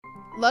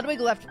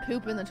Ludwig left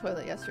poop in the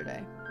toilet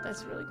yesterday.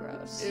 That's really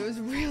gross. It was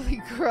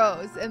really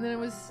gross, and then it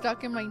was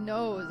stuck in my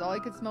nose. All I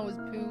could smell was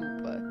poop,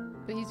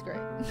 but he's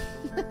great.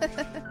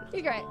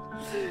 You're great.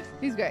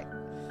 He's great.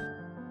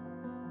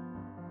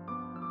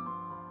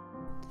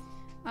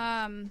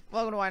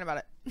 Welcome to Wine About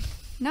It.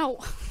 No.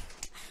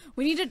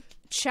 We need to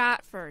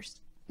chat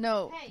first.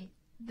 No. Hey.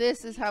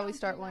 This is how we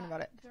start Wine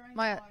About It.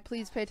 Maya,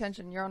 please pay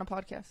attention. You're on a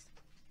podcast.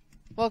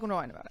 Welcome to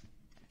Wine About It.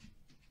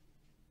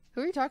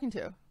 Who are you talking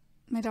to?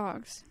 My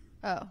dogs.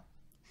 Oh.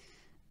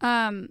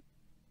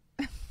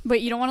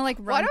 But you don't want to, like,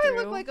 run through. Why do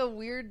I look like a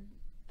weird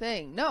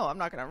thing? No, I'm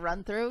not going to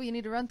run through. You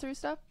need to run through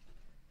stuff?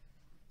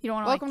 You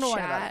don't want to, like,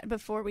 chat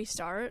before we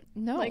start?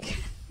 No. Like,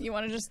 you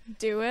want to just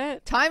do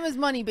it? Time is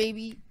money,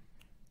 baby.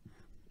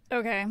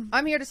 Okay.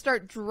 I'm here to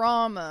start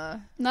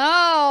drama.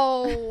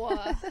 No!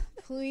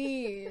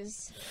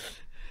 Please.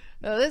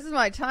 No, this is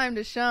my time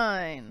to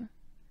shine.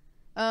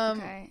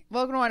 Okay.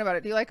 Welcome to Wine About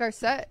It. Do you like our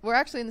set? We're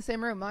actually in the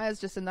same room.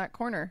 Maya's just in that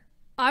corner.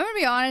 I'm going to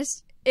be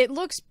honest. It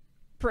looks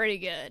pretty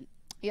good.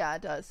 Yeah,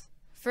 it does.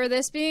 For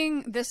this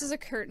is a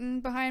curtain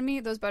behind me.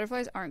 Those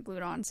butterflies aren't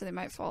glued on, so they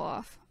might fall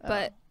off. Oh.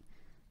 But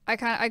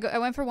I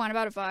went for Wine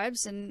About It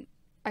vibes, and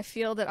I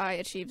feel that I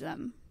achieved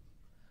them.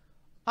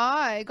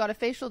 I got a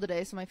facial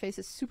today, so my face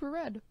is super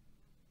red.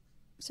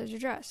 So's your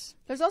dress.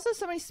 There's also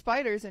so many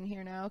spiders in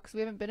here now, because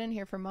we haven't been in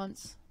here for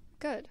months.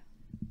 Good.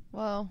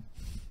 Well,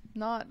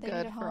 not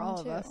good for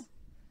all of us.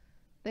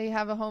 They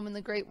have a home in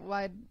the great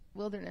wide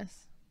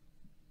wilderness.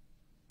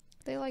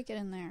 They like it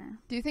in there.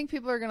 Do you think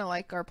people are going to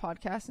like our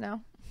podcast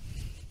now?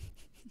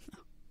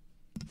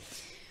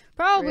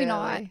 Probably really?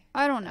 Not.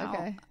 I don't know.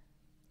 Okay.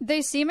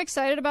 They seem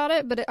excited about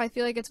it, but I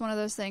feel like it's one of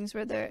those things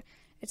where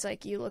it's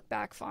like you look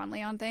back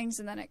fondly on things,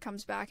 and then it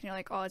comes back, and you're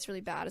like, oh, it's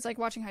really bad. It's like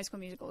watching High School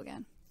Musical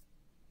again.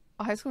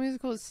 High School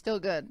Musical is still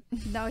good.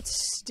 No,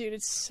 it's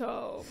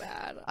so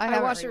bad.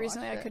 I watched it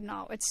recently. I could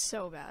not. It's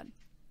so bad.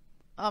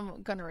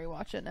 I'm gonna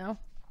rewatch it now.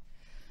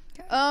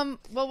 Okay.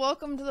 Well,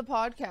 welcome to the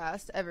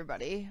podcast,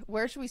 everybody.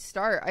 Where should we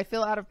start? I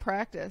feel out of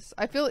practice.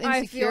 I feel insecure.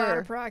 I feel out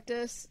of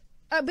practice.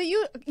 But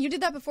you did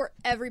that before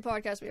every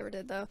podcast we ever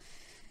did, though.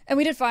 And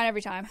we did fine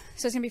every time.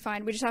 So it's gonna be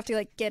fine. We just have to,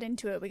 like, get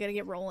into it. We gotta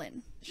get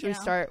rolling. Should we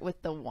start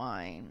with the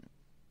wine?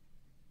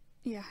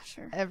 Yeah,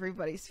 sure.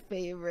 Everybody's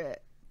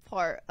favorite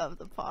part of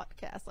the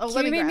podcast. Oh,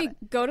 She made me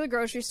go to the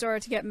grocery store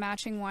to get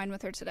matching wine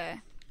with her today.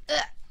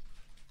 Ugh.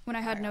 When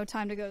I had no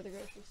time to go to the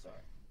grocery store.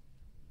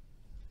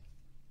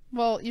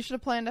 Well, you should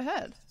have planned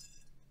ahead.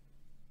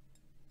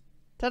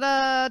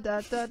 Ta-da!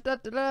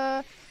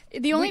 Da-da-da-da-da.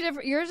 The only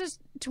difference... Yours is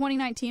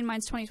 2019,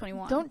 mine's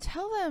 2021. Don't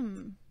tell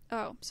them.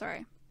 Oh,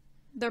 sorry.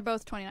 They're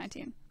both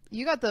 2019.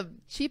 You got the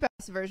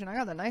cheap-ass version. I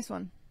got the nice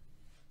one.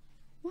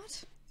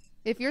 What?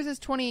 If yours is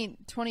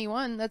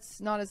 2021, that's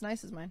not as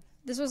nice as mine.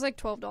 This was like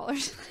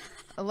 $12.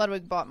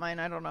 Ludwig bought mine.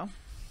 I don't know.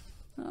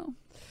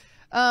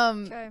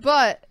 Oh. Okay.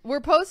 But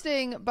we're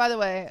posting, by the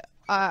way,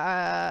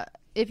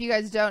 if you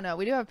guys don't know,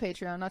 we do have a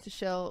Patreon, not to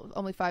shill,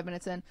 only 5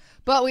 minutes in.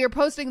 But we are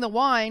posting the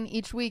wine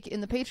each week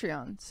in the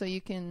Patreon, so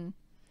you can...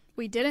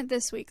 We didn't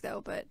this week,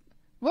 though, but...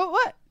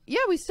 What?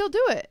 Yeah, we still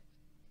do it.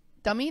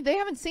 Dummy, they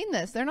haven't seen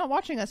this. They're not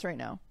watching us right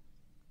now.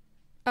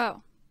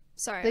 Oh.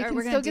 Sorry. They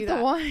can still get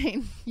the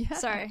wine. Yeah.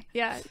 Sorry.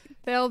 Yeah,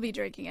 they'll be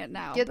drinking it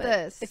now. Get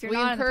this. If you're we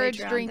not encourage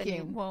on the Patreon, drinking.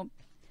 then you won't.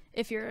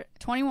 If you're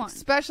 21.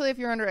 Especially if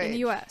you're underage. In the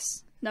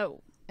U.S.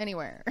 No.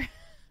 Anywhere.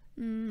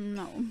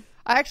 No.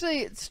 I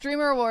actually,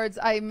 Streamer Awards,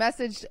 I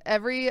messaged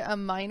every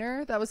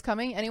minor that was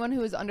coming, anyone who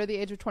was under the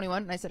age of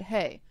 21, and I said,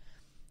 hey,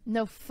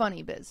 no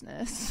funny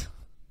business.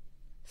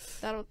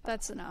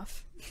 That's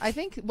enough. I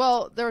think,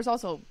 well, there was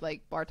also,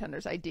 like,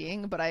 bartenders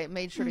IDing, but I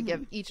made sure to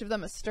give each of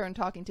them a stern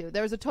talking to.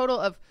 There was a total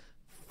of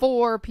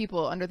 4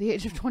 people under the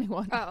age of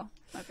 21. Oh,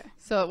 okay.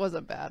 So it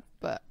wasn't bad,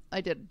 but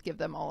I did give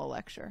them all a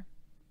lecture.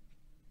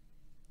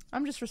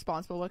 I'm just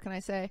responsible. What can I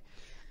say?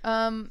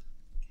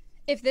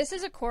 If this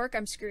is a cork,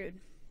 I'm screwed.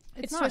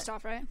 It's twist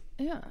off, right?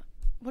 Yeah.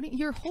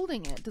 You're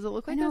holding it. Does it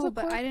look like there's a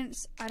cork? but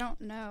I don't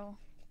know.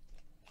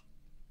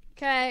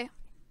 Okay.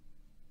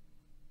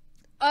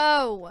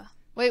 Oh.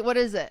 Wait, what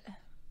is it?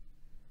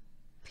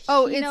 It's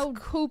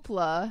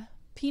Coupla.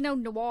 Pinot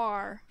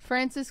Noir.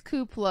 Francis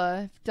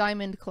Coupla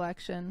Diamond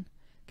Collection.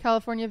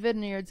 California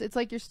Vineyards. It's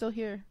like you're still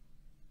here.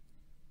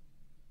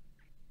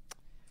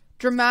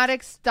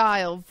 Dramatic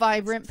style.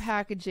 Vibrant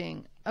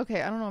packaging.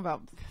 Okay, I don't know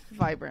about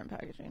vibrant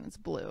packaging. It's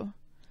blue.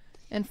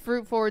 And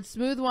fruit forward.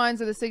 Smooth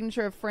wines are the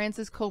signature of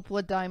Francis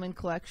Coppola Diamond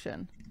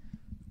Collection.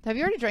 Have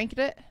you already drank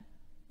it?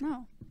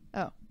 No.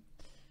 Oh.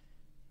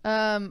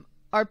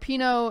 Our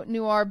Pinot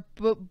Noir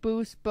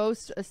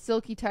boasts a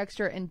silky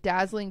texture and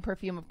dazzling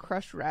perfume of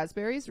crushed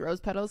raspberries, rose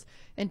petals,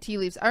 and tea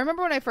leaves. I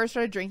remember when I first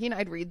started drinking,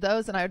 I'd read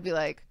those and I would be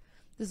like,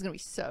 this is going to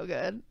be so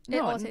good. It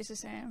all tastes the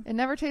same. It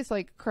never tastes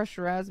like crushed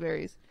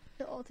raspberries.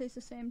 It all tastes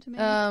the same to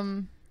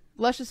me.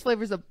 Luscious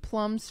flavors of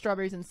plums,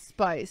 strawberries, and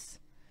spice.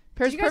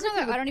 Did you guys know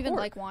that I don't even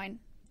like wine?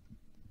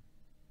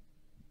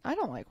 I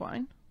don't like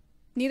wine.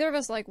 Neither of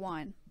us like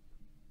wine.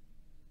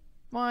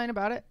 Wine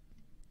about it.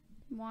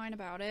 Wine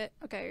about it.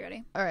 Okay, you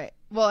ready? All right.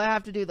 Well, I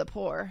have to do the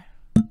pour.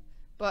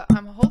 But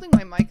I'm holding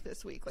my mic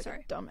this week like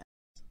Sorry. a dumbass.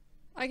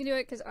 I can do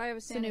it because I have a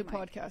It's a standing new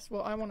mic. podcast.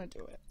 Well, I want to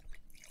do it.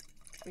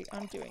 Wait,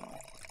 I'm doing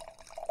it.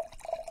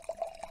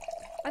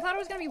 I thought it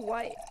was gonna be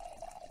white.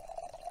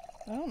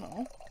 I don't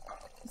know.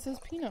 It says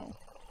Pinot.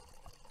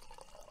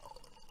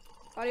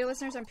 Audio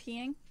listeners, I'm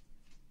peeing.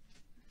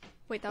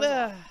 Wait, that was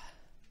Ugh.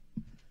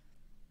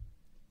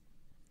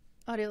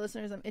 Audio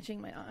listeners, I'm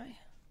itching my eye.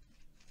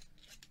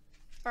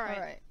 all right.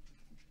 All right.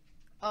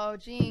 Oh,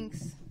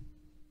 jinx.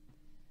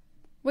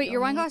 Wait, your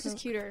Don't wine need glass is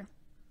Coke. cuter.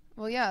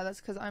 Well, yeah,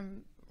 that's because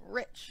I'm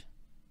rich.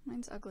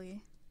 Mine's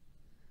ugly.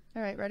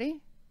 All right,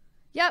 ready?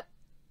 Yep.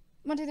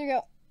 1, 2, 3,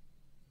 go.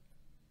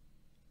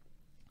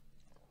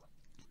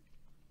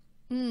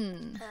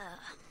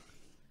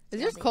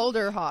 Is yours cold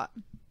or hot?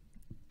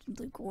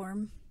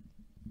 Lukewarm.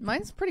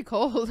 Mine's pretty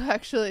cold,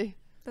 actually.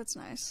 That's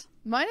nice.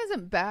 Mine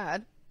isn't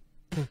bad.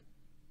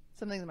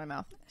 Something's in my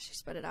mouth. She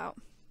spit it out.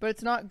 But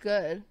it's not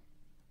good.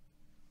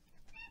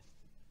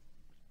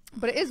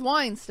 But it is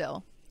wine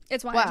still.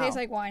 It's wine. Wow. It tastes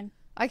like wine.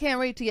 I can't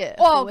wait to get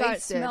Oh god, it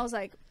wasted. smells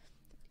like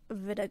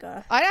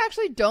vinegar. I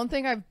actually don't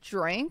think I've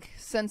drank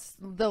since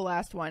the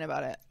last wine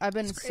about it. I've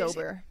been crazy.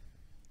 sober.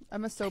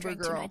 I'm a sober Drank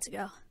girl. 2 nights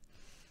ago.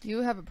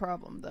 You have a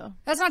problem, though.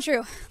 That's not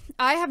true.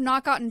 I have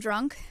not gotten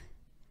drunk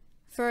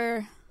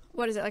for,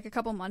 what is it, like a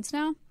couple months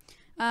now.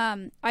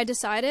 I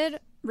decided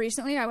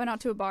recently, I went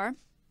out to a bar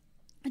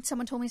and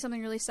someone told me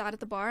something really sad at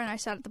the bar, and I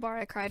sat at the bar.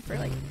 I cried for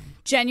like,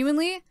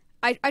 genuinely,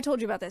 I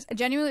told you about this.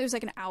 Genuinely, it was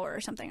like an hour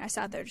or something. I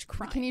sat there just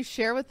crying. Can you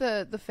share with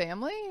the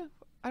family?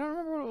 I don't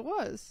remember what it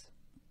was.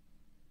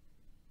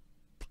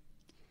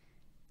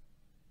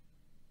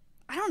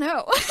 I don't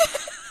know.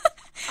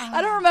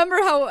 I don't remember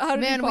how to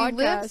Man, do we podcasts.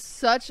 live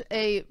such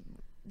a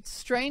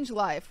strange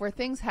life where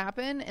things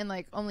happen and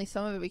like only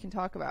some of it we can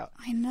talk about.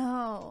 I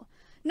know.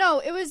 No,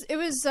 it was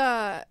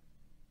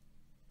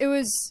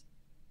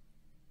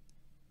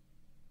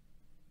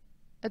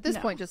At this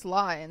No. point, just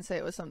lie and say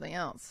it was something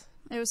else.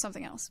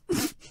 something else.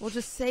 We'll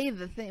just say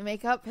the thing,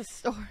 make up a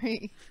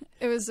story.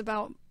 It was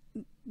about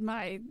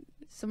my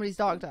Somebody's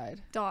dog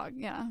died dog,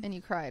 yeah. and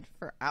you cried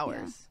for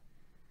hours.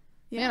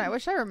 Yeah. Man, I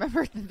wish I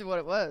remembered what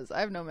it was.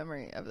 I have no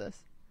memory of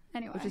this,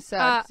 Anyway. which is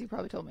sad because you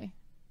probably told me.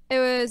 It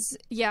was,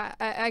 yeah,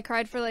 I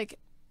cried for like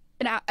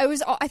an hour. I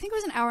think it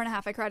was an hour and a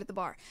half I cried at the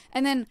bar.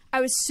 And then I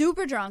was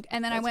super drunk,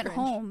 and then I That's went cringe.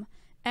 home,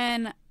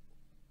 and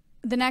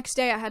the next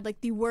day I had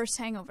like the worst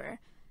hangover.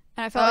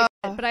 And I felt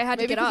like, but I had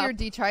to maybe get because up. you're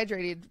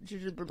dehydrated Yeah,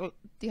 from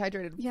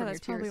that's your tears.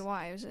 probably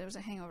why. It was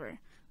a hangover.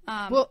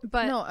 Well,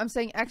 but no, I'm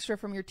saying extra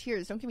from your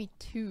tears. Don't give me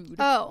two.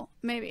 Oh,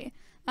 maybe.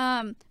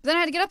 Then I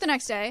had to get up the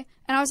next day,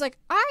 and I was like,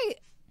 I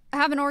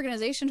have an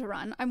organization to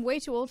run. I'm way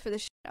too old for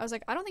this shit. I was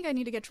like, I don't think I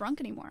need to get drunk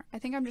anymore. I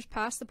think I'm just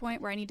past the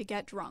point where I need to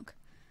get drunk.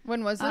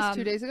 When was this?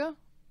 2 days ago?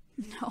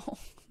 No,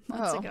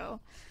 months Oh. ago.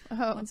 Oh,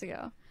 Months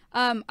ago.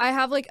 I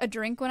have like a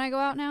drink when I go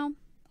out now.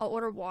 I'll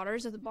order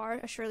waters at the bar,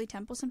 a Shirley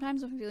Temple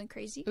sometimes if I'm feeling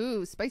crazy.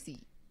 ooh, spicy.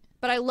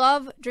 But I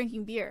love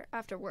drinking beer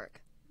after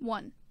work.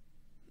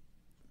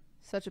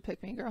 Such a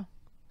pick me girl.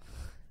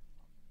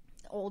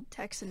 Old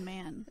Texan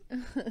man.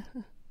 But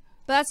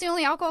that's the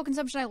only alcohol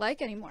consumption I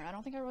like anymore. I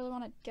don't think I really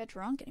want to get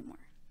drunk anymore.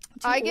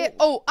 I'm too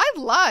old. I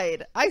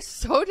lied. I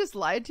so just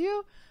lied to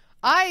you.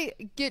 I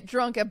get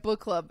drunk at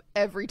book club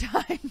every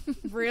time.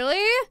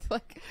 Really?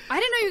 Like, I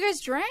didn't know you guys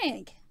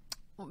drank.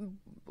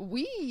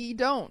 we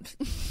don't.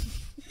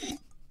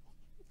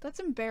 That's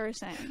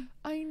embarrassing.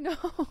 I know.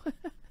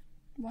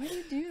 Why do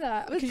you do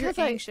that? Because you're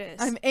anxious.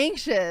 I'm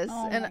anxious,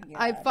 Oh and my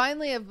I God.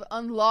 finally have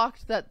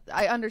unlocked that.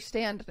 I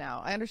understand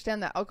now. I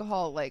understand that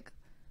alcohol like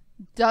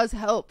does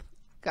help,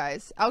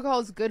 guys. Alcohol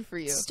is good for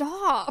you.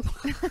 Stop.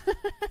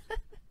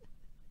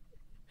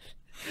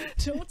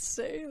 Don't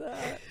say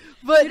that.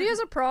 But Judy has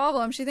a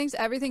problem. She thinks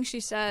everything she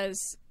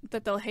says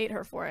that they'll hate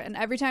her for it. And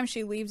every time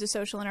she leaves a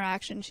social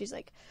interaction, she's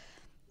like,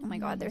 oh my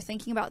God, they're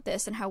thinking about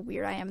this and how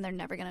weird I am. They're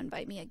never going to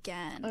invite me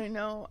again. I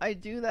know, I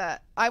do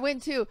that. I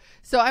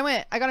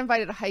got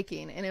invited to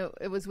hiking, and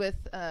it was with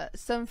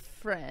some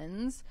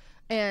friends,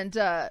 and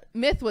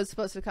Myth was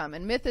supposed to come,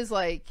 and Myth is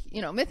like,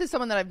 Myth is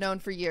someone that I've known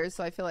for years,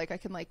 so I feel like I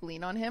can like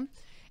lean on him.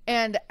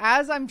 And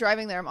as I'm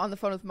driving there, I'm on the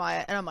phone with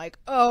Maya, and I'm like,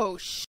 oh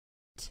shit,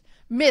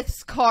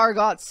 Myth's car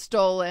got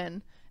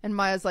stolen. And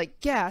Maya's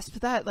like, gasp,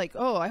 that, like,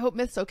 oh, I hope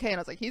Myth's okay. And I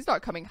was like, he's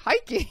not coming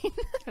hiking.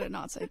 I did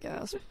not say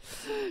gasp.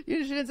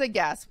 You shouldn't say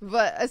gasp.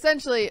 But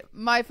essentially,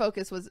 my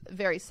focus was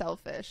very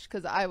selfish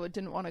because I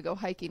didn't want to go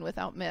hiking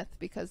without Myth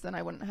because then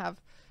I wouldn't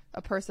have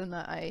a person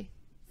that I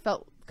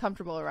felt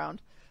comfortable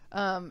around.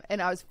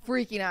 And I was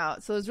freaking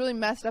out. So it was really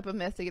messed up of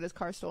Myth to get his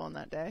car stolen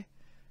that day.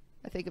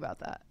 I think about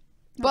that.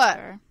 But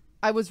fair.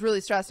 I was really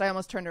stressed. I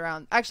almost turned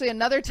around. Actually,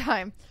 another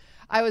time,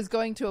 I was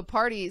going to a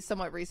party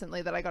somewhat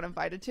recently that I got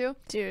invited to.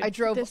 Dude, I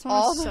drove this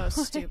all one is the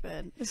so way-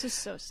 stupid. This is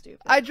so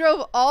stupid. I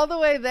drove all the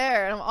way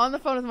there, and I'm on the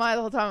phone with Maya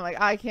the whole time. I'm like,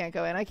 I can't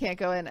go in.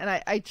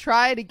 And I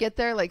try to get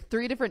there like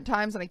 3 different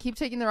times, and I keep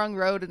taking the wrong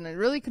road, and it's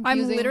really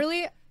confusing. I'm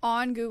literally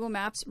on Google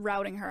Maps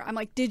routing her. I'm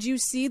like, did you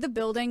see the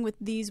building with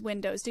these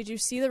windows? Did you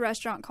see the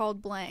restaurant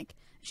called blank?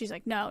 She's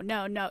like, no,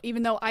 no, no.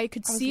 Even though I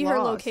could see her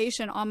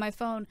location on my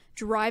phone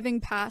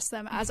driving past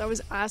them as I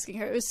was asking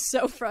her. It was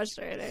so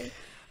frustrating.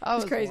 I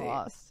was crazy.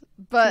 Lost.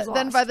 But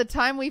then by the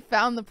time we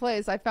found the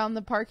place, I found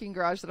the parking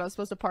garage that I was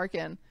supposed to park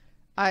in.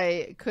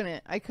 I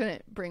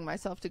couldn't bring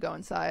myself to go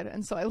inside,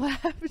 and so I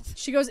left.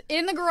 She goes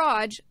in the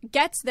garage,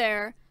 gets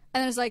there,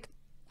 and then is like,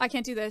 I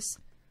can't do this.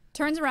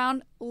 Turns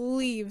around,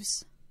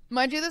 leaves.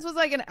 Mind you, this was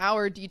like an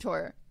hour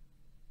detour.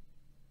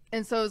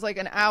 And so it was like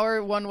an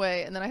hour one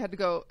way, and then I had to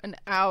go an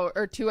hour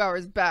or 2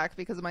 hours back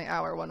because of my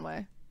hour one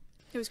way.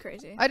 It was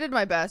crazy. I did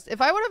my best.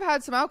 If I would have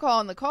had some alcohol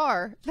in the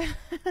car.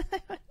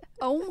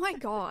 Oh my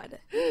God.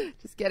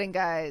 Just kidding,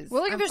 guys.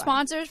 We're looking for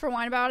sponsors for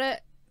Wine About It.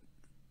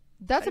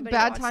 That's a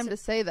bad time to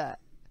say that.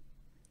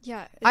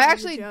 Yeah. I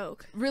actually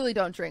really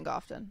don't drink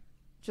often.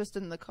 Just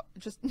in the car.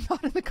 Just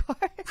not in the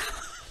car.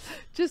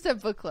 Just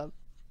at book club.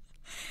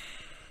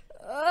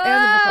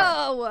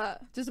 Oh,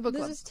 just a book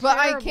club. But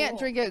I can't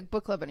drink at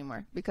book club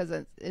anymore because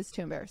it's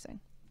too embarrassing.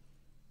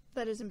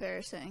 That is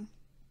embarrassing.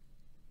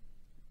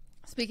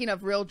 Speaking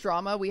of real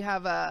drama, we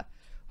have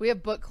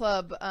book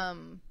club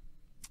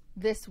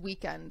this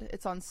weekend.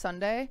 It's on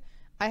Sunday.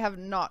 I have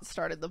not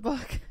started the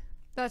book.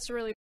 That's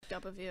really f***ed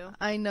up of you.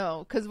 I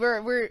know, because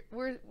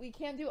we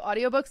can't do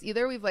audiobooks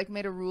either. We've like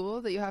made a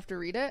rule that you have to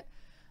read it.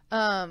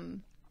 I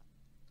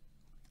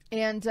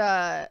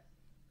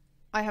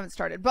haven't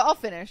started, but I'll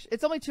finish.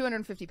 It's only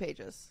 250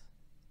 pages.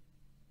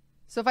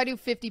 So if I do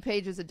 50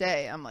 pages a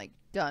day, I'm like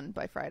done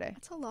by Friday.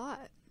 That's a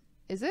lot.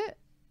 Is it?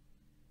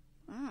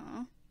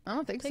 I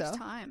don't think so. It takes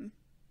time.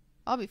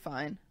 I'll be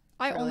fine.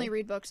 I only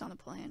read books on the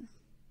plane.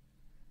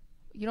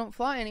 You don't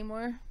fly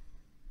anymore.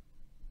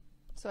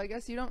 So I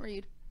guess you don't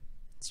read.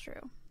 It's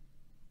true.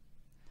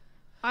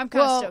 I'm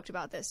kind of stoked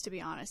about this, to be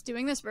honest.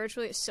 Doing this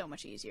virtually is so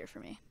much easier for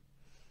me.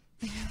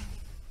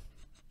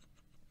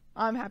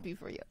 I'm happy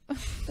for you.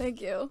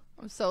 Thank you.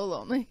 I'm so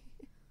lonely.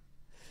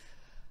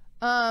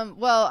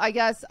 Well, I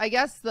guess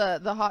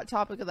the hot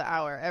topic of the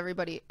hour,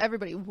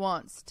 everybody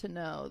wants to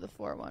know the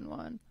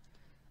 411.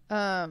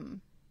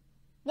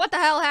 What the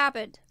hell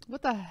happened?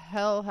 What the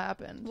hell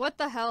happened? What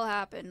the hell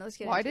happened? Let's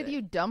get into it. Why did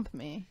you dump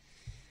me?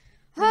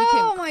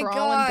 Oh my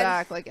crawling God.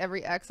 back like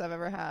every ex I've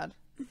ever had.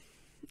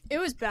 It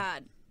was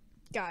bad,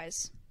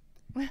 guys.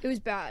 It was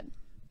bad.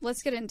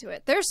 Let's get into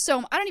it.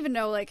 I don't even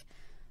know like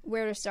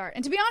where to start.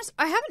 And to be honest,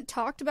 I haven't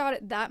talked about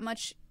it that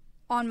much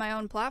on my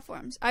own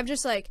platforms. I've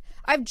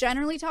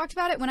generally talked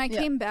about it when I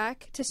came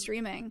back to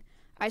streaming.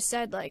 I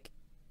said like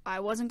I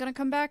wasn't going to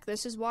come back.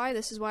 This is why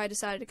I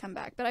decided to come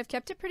back. But I've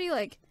kept it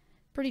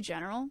pretty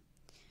general.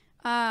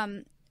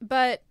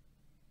 But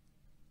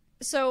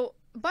so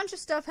a bunch of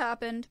stuff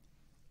happened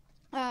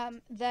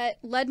that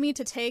led me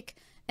to take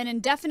an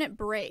indefinite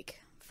break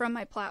from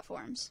my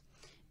platforms.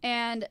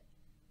 And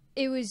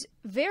it was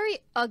very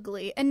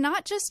ugly, and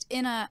not just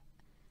in a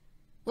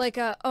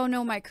oh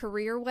no, my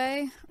career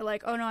way, or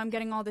like, oh no, I'm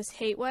getting all this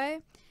hate way,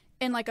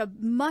 in like a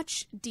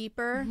much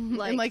deeper,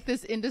 like, in like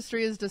this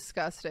industry is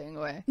disgusting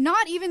way.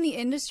 Not even the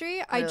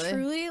industry. Really? I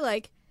truly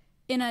like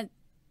in a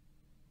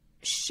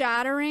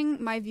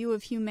shattering my view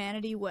of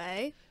humanity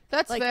way.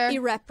 That's like fair.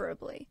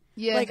 Irreparably.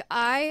 Yeah. Like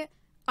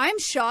I'm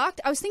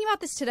shocked. I was thinking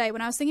about this today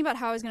when I was thinking about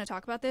how I was going to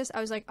talk about this.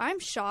 I was like, I'm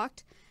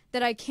shocked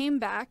that I came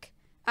back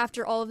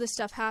after all of this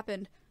stuff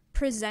happened,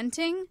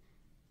 presenting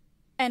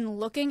and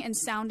looking and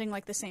sounding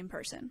like the same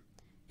person,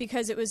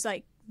 because it was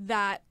like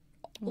that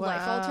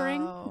life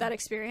altering, that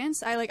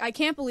experience. I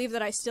can't believe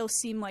that I still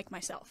seem like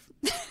myself,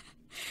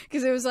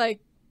 because it was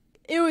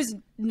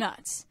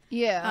nuts.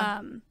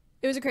 Yeah.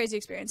 It was a crazy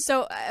experience.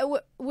 So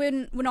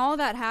when all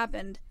that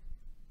happened,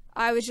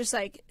 I was just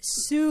like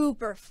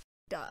super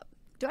f***ed up.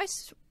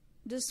 Does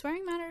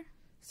swearing matter?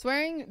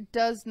 Swearing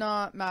does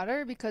not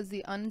matter because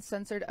the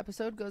uncensored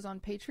episode goes on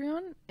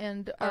Patreon,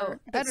 and our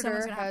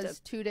editor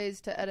has 2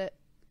 days to edit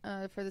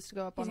for this to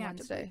go up on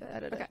Wednesday.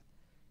 Edit it.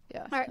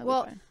 Yeah. All right.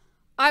 Well,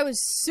 I was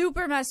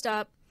super messed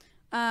up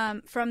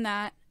from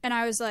that, and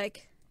I was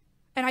like,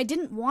 and I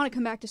didn't want to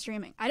come back to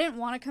streaming. I didn't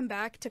want to come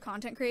back to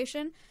content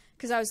creation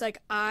because I was like,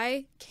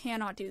 I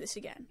cannot do this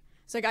again.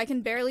 It's like I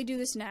can barely do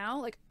this now.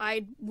 Like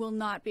I will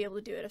not be able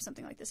to do it if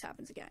something like this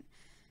happens again.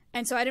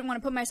 And so I didn't want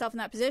to put myself in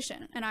that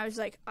position. And I was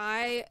like,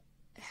 I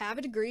have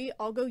a degree.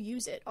 I'll go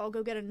use it. I'll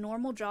go get a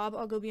normal job.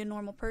 I'll go be a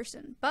normal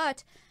person.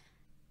 But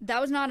that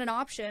was not an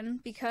option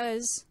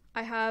because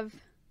I have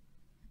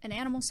an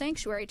animal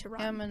sanctuary to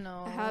run.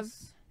 Aminals. I have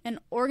an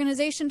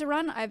organization to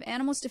run. I have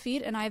animals to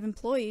feed. And I have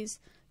employees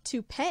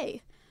to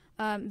pay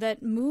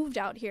that moved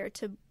out here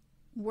to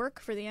work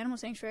for the animal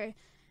sanctuary.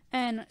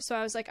 And so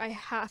I was like, I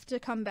have to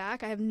come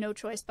back. I have no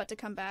choice but to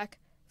come back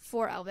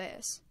for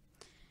Alveus.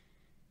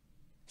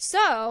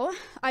 So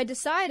I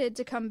decided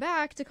to come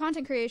back to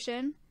content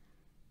creation,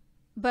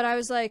 but I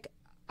was like,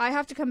 I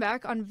have to come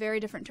back on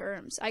very different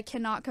terms. I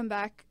cannot come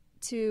back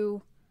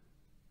to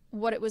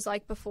what it was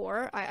like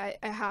before. I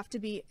have to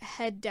be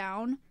head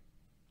down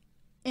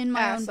in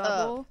my own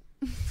bubble.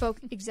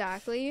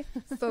 Exactly.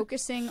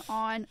 Focusing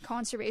on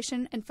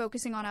conservation and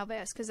focusing on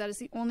Alveus, because that is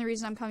the only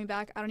reason I'm coming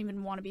back. I don't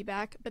even want to be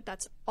back, but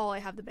that's all I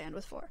have the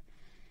bandwidth for,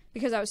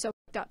 because I was so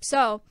fucked up.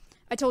 So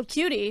I told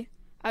Cutie,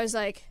 I was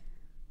like,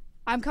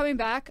 I'm coming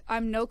back.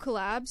 I'm no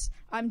collabs.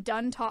 I'm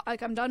done.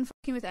 I'm done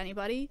fucking with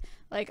anybody.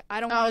 Like, I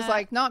don't. I was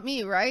like, not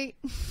me, right?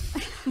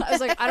 I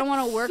was like, I don't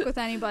want to work with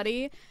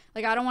anybody.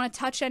 Like, I don't want to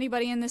touch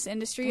anybody in this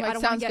industry. Like, I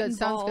don't want to get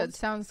involved.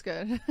 Sounds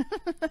good.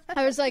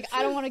 I was like,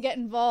 I don't want to get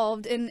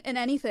involved in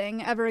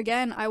anything ever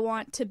again. I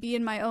want to be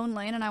in my own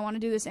lane, and I want to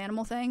do this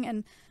animal thing,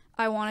 and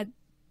I want to,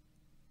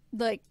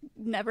 like,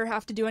 never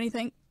have to do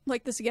anything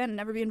like this again, and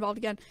never be involved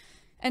again.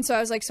 And so I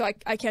was like, so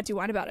I can't do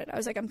wine about it. I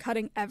was like, I'm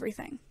cutting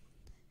everything.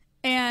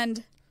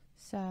 And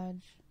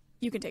Sag.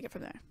 You can take it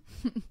from there.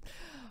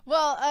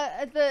 Well,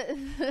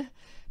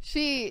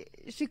 she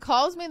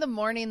calls me the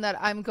morning that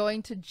I'm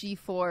going to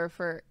G4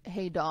 for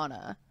Hey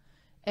Donna,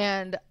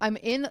 and I'm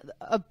in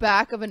a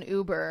back of an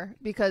Uber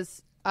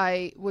because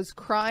I was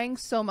crying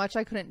so much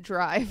I couldn't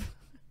drive.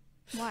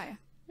 Why?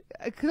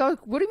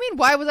 What do you mean?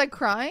 Why was I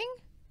crying?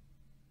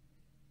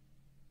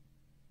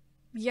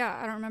 Yeah,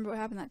 I don't remember what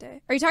happened that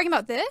day. Are you talking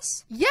about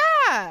this?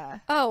 Yeah.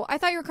 Oh, I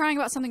thought you were crying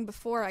about something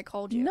before I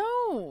called you.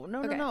 No.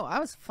 Okay. I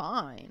was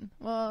fine.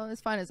 Well,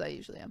 as fine as I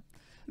usually am.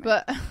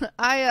 But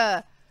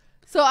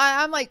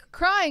I'm like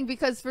crying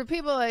because for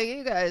people like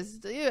you guys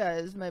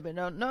maybe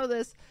don't know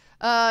this.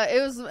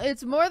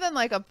 It's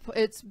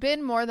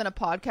been more than a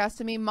podcast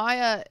to me.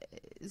 Maya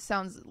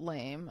sounds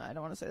lame. I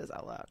don't want to say this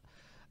out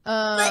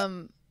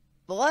loud.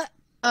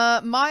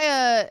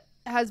 Maya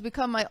has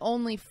become my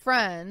only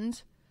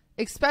friend,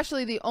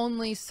 especially the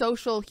only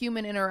social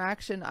human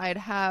interaction I'd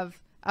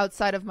have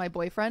outside of my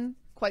boyfriend,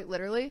 quite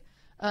literally.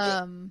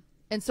 And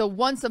so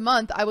once a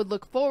month I would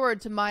look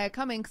forward to Maya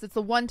coming because it's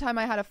the one time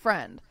I had a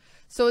friend.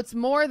 So it's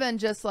more than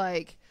just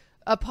like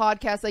a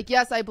podcast. Like,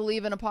 yes, I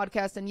believe in a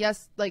podcast. And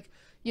yes, like,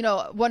 you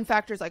know, one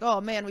factor is like, oh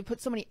man, we put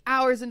so many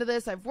hours into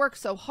this. I've worked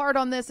so hard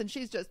on this and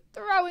she's just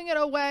throwing it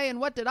away. And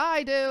what did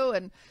I do?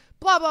 And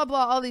blah, blah,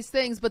 blah, all these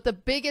things. But the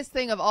biggest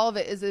thing of all of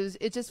it is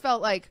it just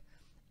felt like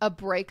a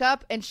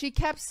breakup. And she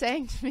kept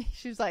saying to me,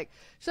 she's like,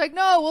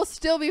 no, we'll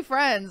still be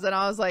friends. And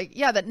I was like,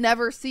 yeah, that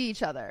never see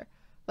each other.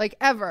 Like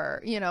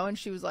ever, you know. And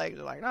she was like,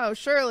 no,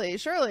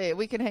 surely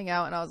we can hang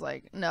out. And I was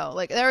like, no.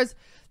 Like there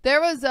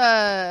was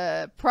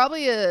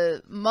probably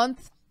a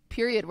month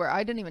period where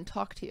I didn't even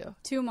talk to you.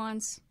 2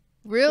 months.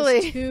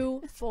 Really?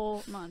 2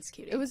 full months,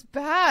 Cutie. It was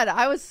bad.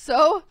 I was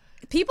so.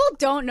 People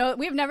don't know.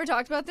 We've never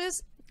talked about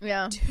this.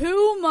 Yeah.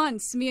 2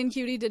 months, me and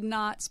Cutie did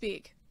not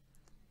speak.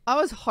 I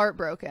was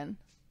heartbroken.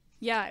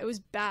 Yeah, it was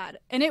bad,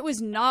 and it was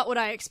not what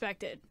I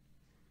expected.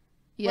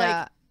 Yeah.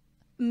 Like,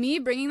 me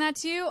bringing that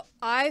to you,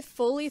 I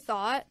fully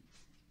thought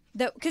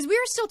that because we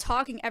were still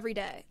talking every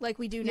day like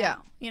we do now. Yeah.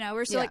 You know,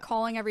 we're still like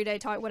calling every day,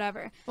 talk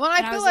whatever. Well,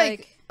 and I feel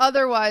like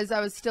otherwise I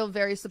was still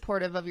very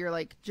supportive of your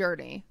like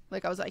journey.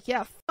 Like I was like,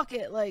 yeah, fuck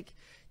it. Like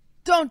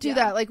don't do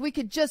that. Like we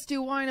could just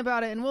do wine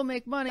about it and we'll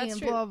make money. That's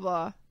and true. Blah,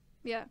 blah.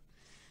 Yeah.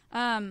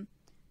 And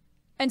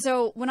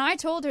so when I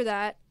told her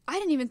that, I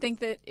didn't even think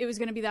that it was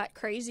going to be that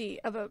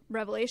crazy of a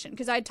revelation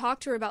because I'd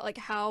talked to her about like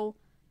how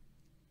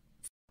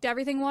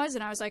everything was,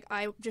 and I was like,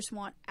 I just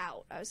want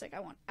out. I was like,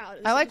 I want out of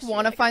this. I like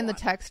want to find the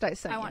text I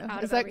sent you.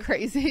 Is that everything.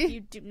 Crazy?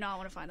 You do not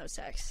want to find those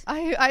texts.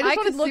 I just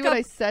want to see what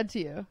I said to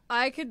you.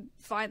 I could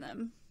find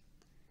them.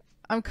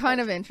 I'm kind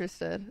of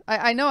interested.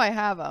 I know I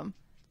have them,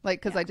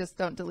 like because I just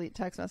don't delete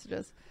text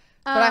messages.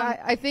 But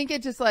I think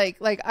it just like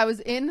I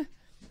was in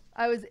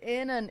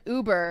an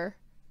Uber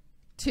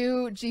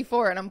to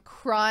G4 and I'm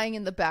crying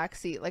in the back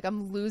seat, like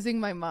I'm losing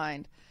my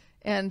mind.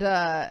 And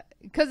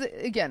because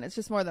again, it's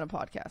just more than a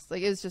podcast.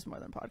 Like it's just more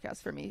than a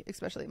podcast for me,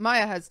 especially.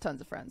 Maya has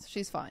tons of friends.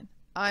 She's fine.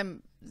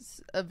 I'm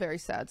a very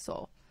sad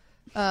soul.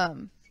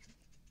 And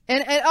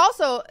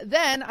also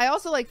then I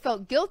also like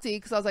felt guilty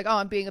because I was like, oh,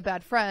 I'm being a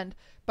bad friend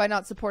by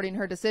not supporting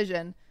her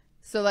decision.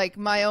 So like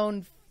my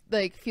own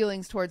like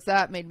feelings towards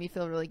that made me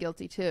feel really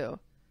guilty too.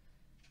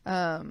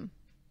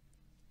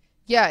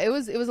 Yeah, it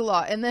was a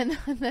lot. And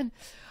then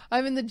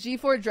I'm in the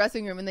G4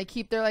 dressing room and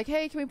they're like,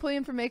 hey, can we pull you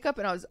in for makeup?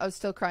 And I was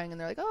still crying and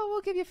they're like, oh,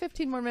 we'll give you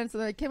 15 more minutes.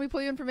 And they're like, can we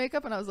pull you in for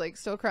makeup? And I was like,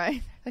 still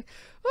crying. Like,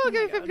 we'll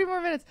give you 15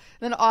 more minutes.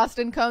 And then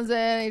Austin comes in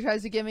and he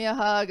tries to give me a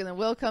hug. And then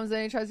Will comes in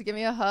and he tries to give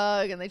me a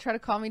hug. And they try to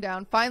calm me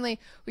down. Finally,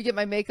 we get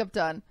my makeup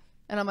done.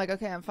 And I'm like,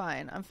 okay, I'm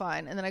fine.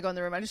 And then I go in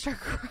the room. I just start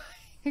crying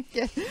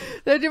again.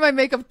 Then I do my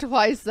makeup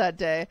twice that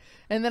day.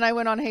 And then I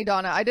went on Hey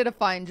Donna. I did a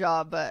fine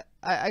job, but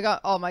I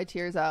got all my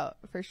tears out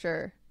for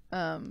sure.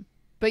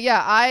 But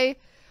yeah,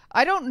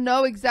 I don't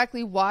know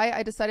exactly why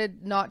I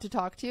decided not to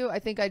talk to you. I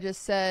think I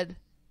just said,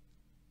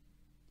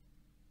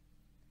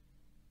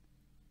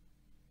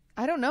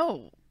 I don't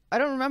know. I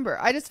don't remember.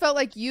 I just felt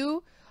like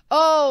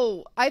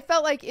I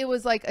felt like it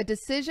was like a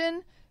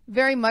decision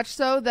very much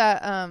so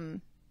that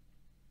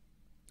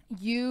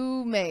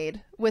you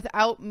made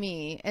without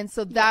me. And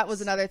so that was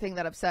another thing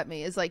that upset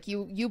me is like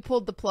you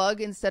pulled the plug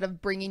instead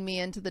of bringing me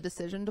into the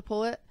decision to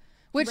pull it.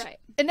 Which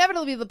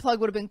inevitably the plug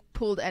would have been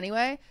pulled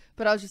anyway,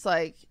 but I was just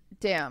like,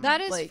 damn.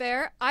 That is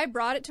fair. I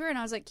brought it to her and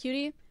I was like,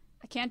 Cutie,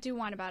 I can't do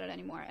Wine About It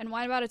anymore. And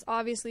Wine About It's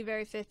obviously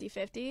very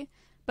 50-50.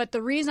 But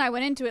the reason I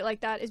went into it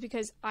like that is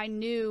because I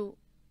knew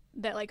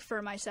that like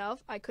for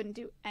myself, I couldn't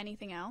do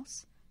anything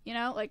else. you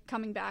know, like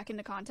coming back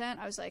into content.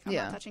 I was like, I'm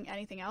Yeah. not touching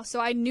anything else. So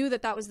I knew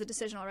that was the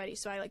decision already.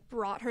 So I like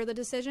brought her the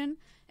decision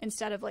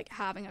instead of like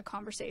having a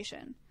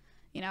conversation.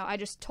 You know, I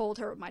just told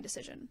her my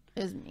decision.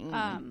 Is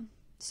mean.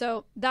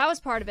 So that was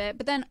part of it.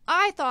 But then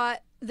I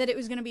thought that it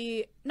was going to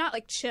be not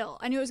like chill.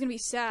 I knew it was going to be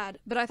sad,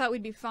 but I thought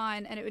we'd be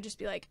fine. And it would just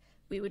be like,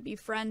 we would be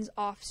friends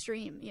off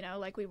stream, you know,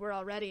 like we were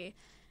already.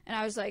 And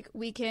I was like,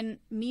 we can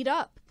meet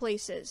up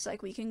places.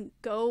 Like we can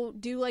go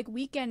do like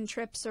weekend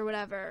trips or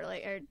whatever,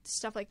 like, or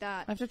stuff like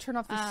that. I have to turn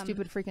off these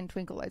stupid freaking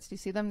twinkle lights. Do you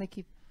see them? They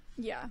keep.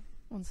 Yeah.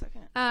 1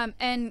 second.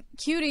 And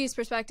Cutie's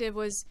perspective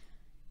was,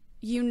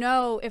 you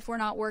know, if we're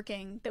not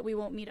working, that we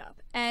won't meet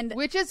up. And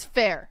Which is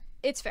fair.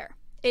 it's fair.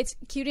 It's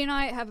Cutie and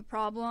I have a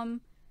problem,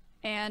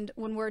 and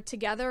when we're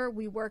together,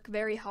 we work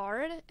very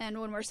hard, and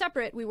when we're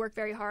separate, we work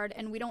very hard,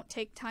 and we don't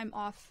take time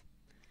off,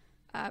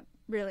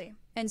 really.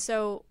 And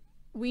so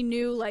we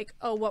knew, like,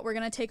 oh, what, we're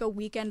gonna take a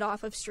weekend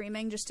off of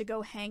streaming just to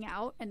go hang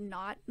out and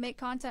not make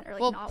content, or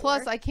like Well, not plus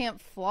work. I can't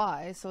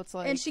fly, so it's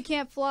like. And she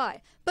can't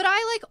fly. But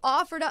I like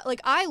offered up,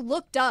 like I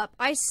looked up,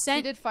 I You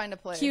sent did find a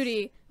place.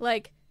 Cutie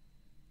like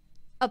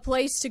a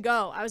place to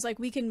go. I was like,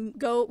 we can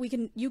go,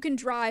 you can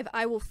drive,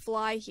 I will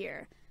fly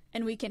here,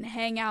 and we can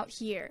hang out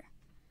here.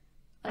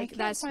 I Like can't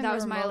that find the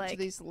was my remote to like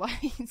these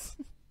lights.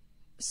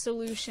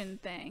 solution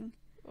thing.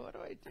 What do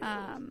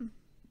I do?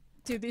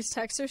 Dude, these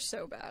texts are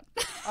so bad.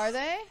 Are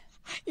they?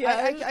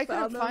 Yeah, I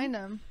couldn't find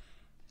them.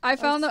 I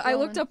found them. I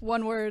looked scrolling. up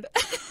one word.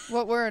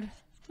 What word?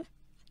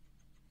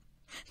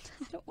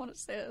 I don't want to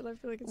say it. I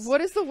feel like it's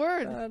What is the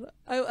word? bad.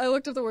 I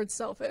looked up the word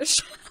selfish.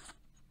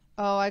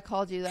 Oh, I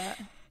called you that.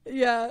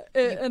 Yeah,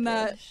 You and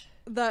bitch.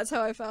 that's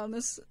how I found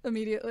this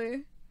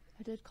immediately.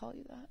 I did call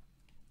you that.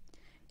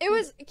 It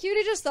was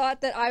Cutie just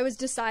thought that I was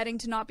deciding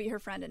to not be her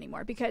friend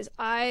anymore because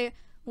I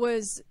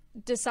was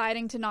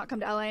deciding to not come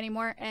to LA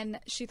anymore, and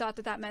she thought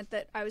that meant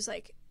that I was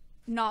like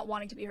not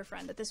wanting to be her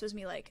friend, that this was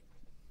me like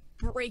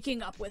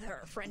breaking up with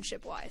her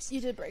friendship wise. You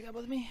did break up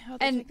with me.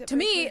 And to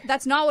me,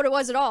 that's not what it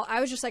was at all.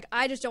 I was just like,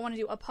 I just don't want to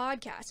do a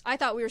podcast. I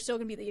thought we were still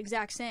going to be the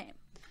exact same.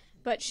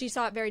 But she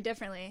saw it very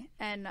differently,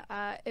 and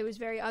it was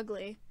very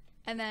ugly.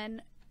 And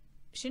then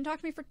she didn't talk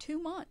to me for 2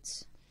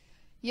 months.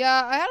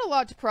 Yeah, I had a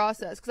lot to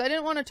process because I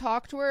didn't want to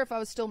talk to her if I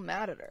was still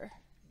mad at her.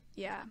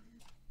 Yeah.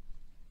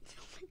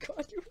 Oh my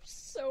god, you were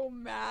so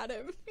mad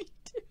at me,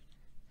 dude.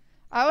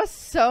 I was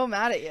so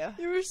mad at you.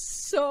 You were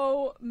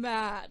so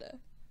mad.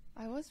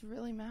 I was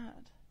really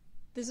mad.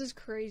 This is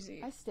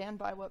crazy. I stand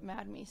by what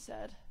Mad Me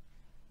said.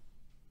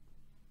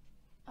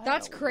 I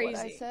That's don't know what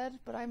I crazy. said,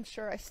 but I'm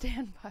sure I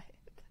stand by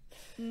it.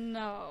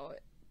 No.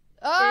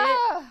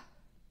 Ah!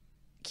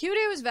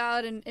 Cutie was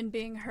valid in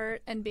being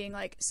hurt and being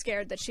like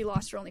scared that she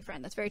lost her only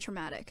friend. That's very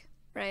traumatic,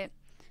 right?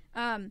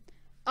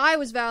 I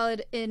was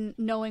valid in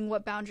knowing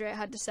what boundary I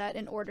had to set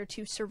in order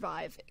to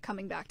survive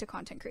coming back to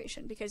content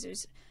creation, because it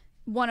was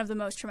one of the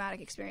most traumatic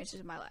experiences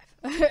of my life.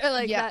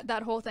 Like Yeah.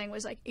 that whole thing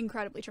was like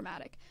incredibly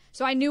traumatic.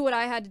 So I knew what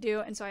I had to do,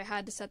 and so I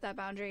had to set that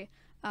boundary.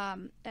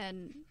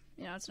 And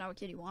you know, it's not what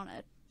Kitty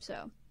wanted.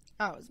 So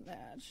I was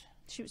mad.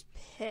 she was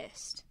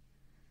pissed.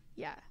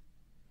 Yeah,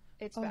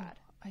 it's Oh, bad.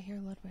 I hear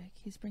Ludwig.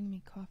 He's bringing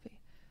me coffee,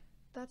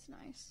 That's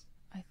nice.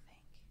 I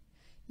think.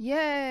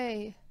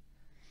 Yay!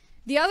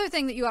 The other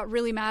thing that you got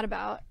really mad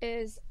about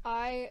is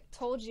I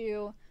told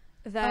you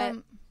that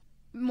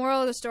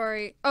moral of the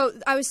story. Oh,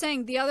 I was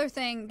saying the other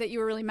thing that you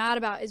were really mad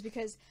about is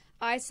because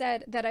I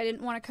said that I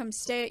didn't want to come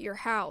stay at your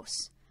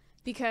house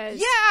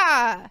because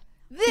Yeah!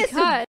 This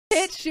Because-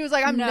 bitch! She was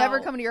like, I'm No.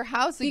 never coming to your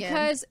house again.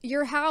 because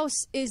your house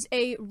is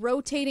a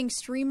rotating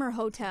streamer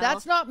hotel.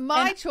 That's not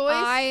my And choice.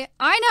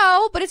 I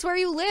know, but it's where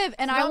you live,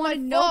 and It's I not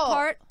wanted my no fault.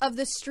 part of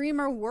the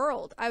streamer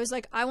world. I was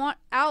like, I want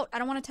out. I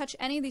don't want to touch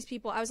any of these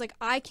people. I was like,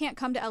 I can't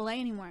come to LA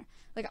anymore.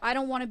 Like, I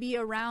don't want to be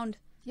around.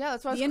 Yeah,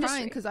 that's why I was the crying,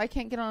 industry. because I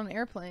can't get on an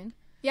airplane.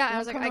 Yeah, Don't I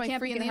was like, come to I my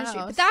can't be in the freaking industry.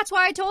 house. But that's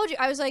why I told you.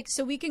 I was like,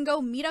 so we can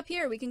go meet up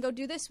here. We can go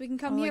do this. We can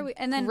come I'm here. like,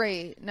 And then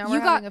great. Now you we're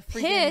having got a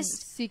freaking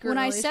pissed secret when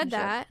I said relationship.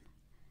 that.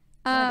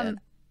 I did.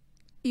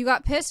 You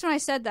got pissed when I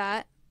said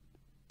that,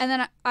 and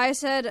then I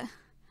said,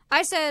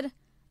 I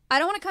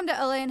don't want to come to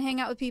LA and hang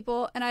out with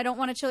people, and I don't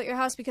want to chill at your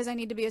house because I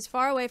need to be as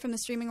far away from the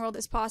streaming world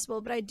as possible,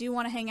 but I do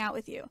want to hang out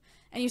with you.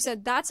 And you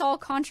said that's all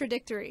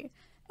contradictory.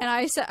 And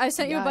I sent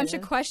you a Yeah, bunch it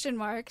of is. question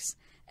marks,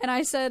 and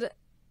I said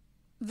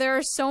there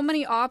are so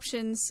many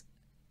options.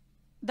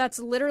 That's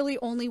literally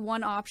only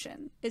one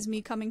option, is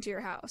me coming to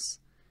your house.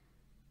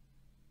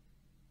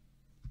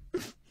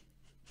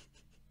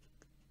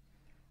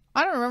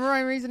 I don't remember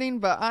my reasoning,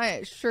 but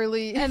I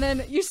surely... And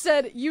then you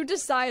said you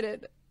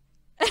decided.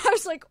 And I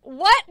was like,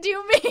 what do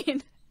you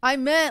mean? I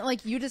meant,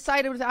 like, you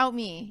decided without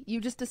me.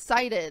 You just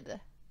decided.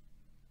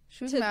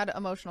 She was a mad,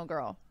 emotional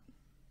girl.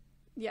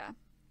 Yeah.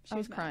 She I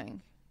was mad.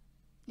 crying.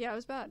 Yeah, it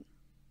was bad. It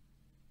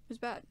was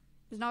bad. It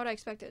was not what I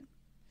expected.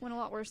 Went a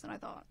lot worse than I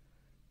thought.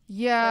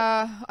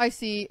 Yeah, I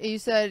see. You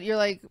said, you're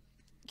like,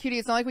 Cutie,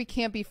 it's not like we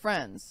can't be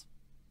friends.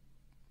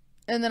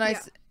 And then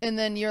and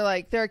then you're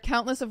like, there are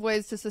countless of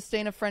ways to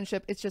sustain a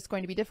friendship. It's just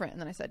going to be different.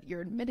 And then I said,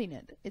 you're admitting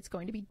it. It's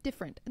going to be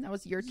different. And that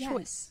was your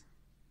choice.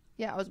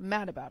 Yeah, I was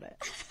mad about it.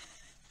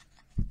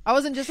 I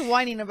wasn't just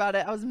whining about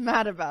it. I was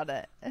mad about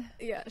it.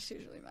 Yeah, she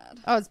was really mad.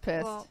 I was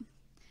pissed. Well,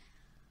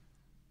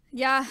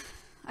 yeah,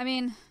 I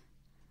mean,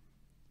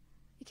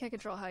 you can't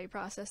control how you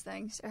process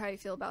things or how you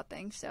feel about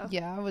things. So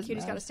yeah, I was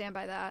Cutie's mad. got to stand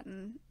by that,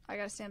 and I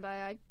got to stand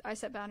by. I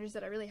set boundaries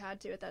that I really had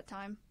to at that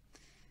time.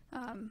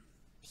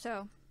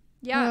 So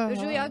yeah, it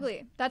was really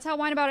ugly. That's how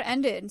Wine About It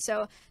ended.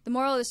 So the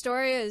moral of the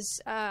story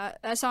is,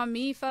 that's on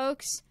me,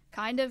 folks.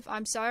 Kind of.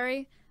 I'm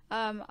sorry.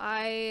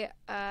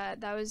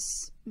 That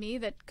was me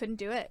that couldn't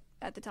do it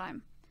at the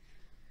time.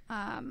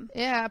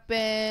 It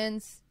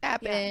happens.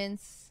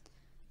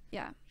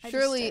 Yeah.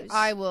 Surely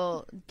I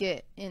will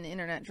get in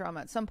internet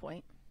drama at some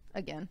point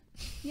again.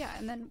 Yeah,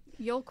 and then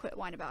you'll quit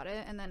Wine About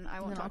It, and then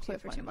I won't talk to you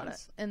for 2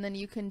 months. And then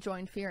you can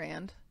join Fear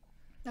and.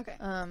 Okay.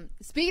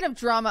 Speaking of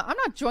drama, I'm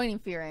not joining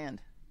Fear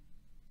and.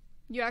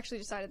 You actually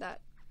decided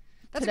that.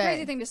 That's Today. a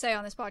crazy thing to say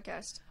on this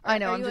podcast. I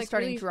know, Are I'm you, just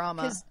starting really,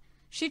 drama. 'cause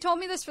she told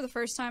me this for the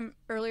first time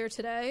earlier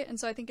today, and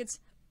so I think it's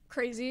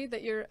crazy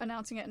that you're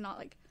announcing it and not,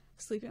 like,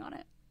 sleeping on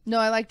it. No,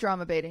 I like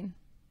drama baiting.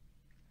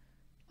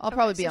 I'll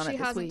probably be so on she it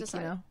this hasn't week,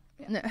 decided. you know?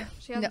 Yeah. No.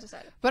 She hasn't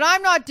decided. But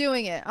I'm not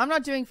doing it. I'm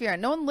not doing Fear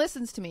and. No one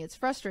listens to me. It's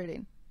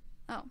frustrating.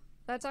 Oh,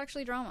 that's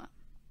actually drama.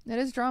 It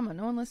is drama.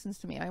 No one listens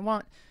to me. I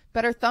want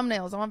better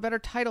thumbnails. I want better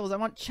titles. I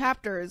want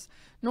chapters.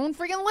 No one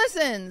freaking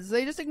listens.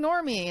 They just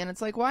ignore me. And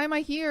it's like, why am I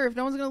here if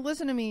no one's going to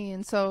listen to me?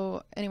 And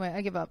so, anyway,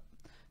 I give up.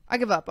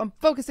 I'm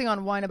focusing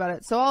on Wine About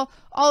It. So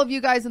all of you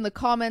guys in the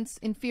comments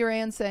in Fear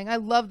and saying, I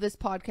love this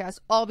podcast,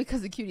 all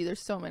because of Cutie. There's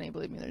so many.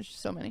 Believe me, there's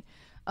so many.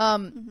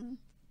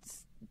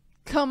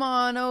 Come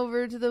on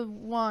over to the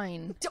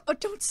wine.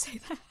 Don't say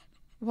that.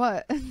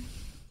 What?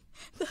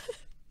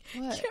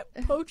 You What?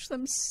 can't poach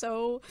them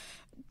so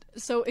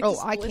Oh,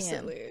 I can.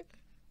 explicitly.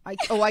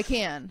 I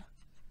can.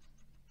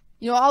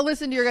 You know, I'll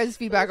listen to your guys'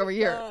 feedback over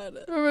here. God.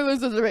 Whoever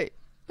listens to me.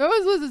 Whoever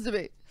listens to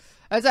me.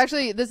 It's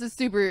actually, this is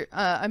super,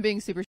 I'm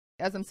being super,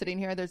 as I'm sitting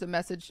here, there's a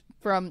message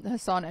from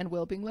Hassan and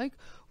Will being like,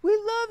 we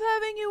love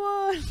having you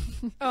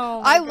on.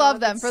 Oh, I love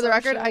them. For the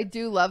record, I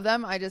do love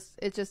them. I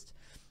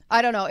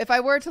don't know. If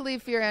I were to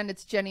leave Fear and,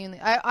 it's genuinely,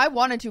 I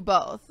want to do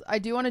both. I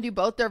do want to do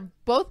both. They're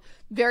both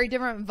very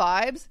different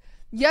vibes.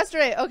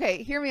 Yesterday,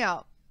 okay, hear me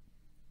out.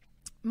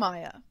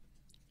 Maya,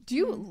 do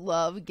you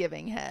love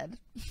giving head?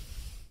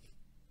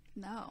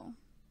 No.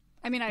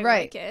 I mean, I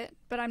Right. like it,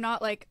 but I'm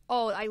not like,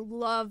 oh, I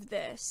love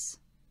this.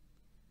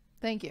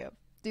 Thank you.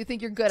 Do you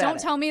think you're good at it? Don't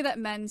tell me that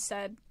men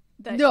said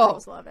that No.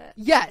 girls love it.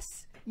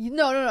 Yes.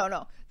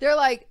 No. They're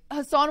like,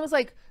 Hassan was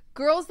like,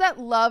 girls that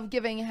love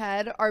giving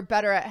head are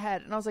better at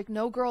head. And I was like,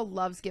 no girl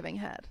loves giving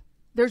head.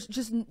 They're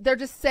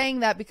just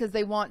saying that because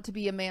they want to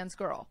be a man's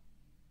girl.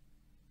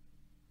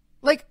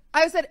 Like,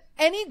 I said,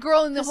 any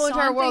girl in the whole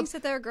entire world. thinks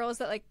that there are girls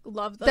that like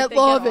love that they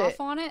love get it. off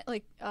on it.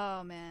 Like,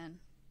 oh man.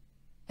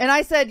 And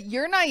I said,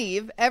 you're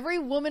naive. Every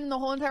woman in the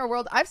whole entire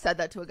world, I've said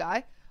that to a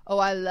guy. Oh,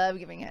 I love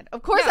giving head.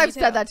 Of course Yeah, I've me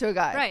said too. that to a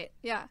guy. Right.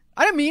 Yeah.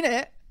 I didn't mean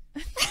it.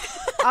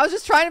 I was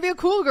just trying to be a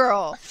cool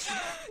girl.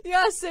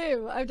 Yeah.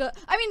 Same. I've done.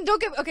 I mean,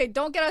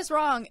 don't get us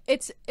wrong.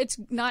 It's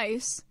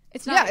nice.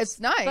 It's nice. Yeah, it's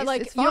nice. But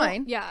like, it's you don't-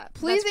 fine. Yeah. that's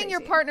Pleasing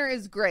your crazy. partner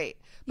is great.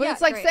 But Yeah,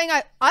 it's like great. saying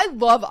I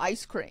love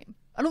ice cream.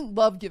 I don't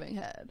love giving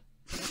head.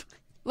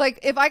 Like,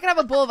 if I can have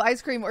a bowl of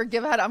ice cream or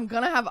give head, I'm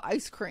gonna have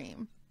ice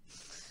cream.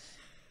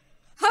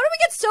 How do we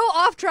get so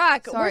off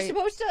track? Sorry.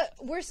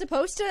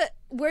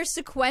 We're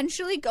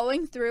sequentially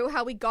going through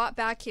how we got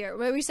back here.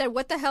 Where we said,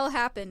 what the hell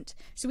happened?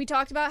 So we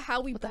talked about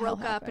how we the broke hell up,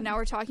 happened? and now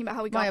we're talking about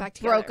how we got Maya back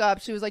together. broke up.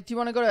 She was like, "Do you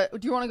want to go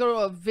to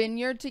a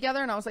vineyard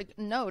together?" And I was like,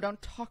 "No,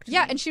 don't talk to me."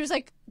 Yeah, and she was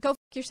like, go f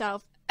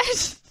yourself.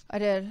 I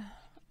did.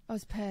 I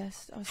was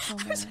pissed. I was so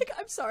mad. I was like,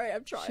 I'm sorry,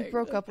 I'm trying. She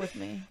broke up with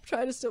me. I'm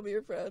trying to still be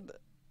your friend.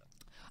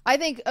 I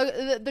think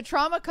the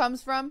trauma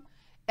comes from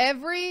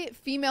every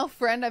female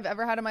friend I've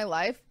ever had in my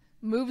life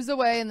moves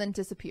away and then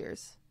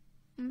disappears.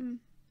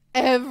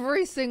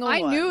 Every single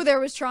one. I knew there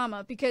was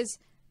trauma because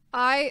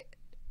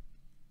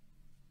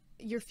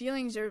your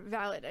feelings are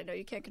valid. I know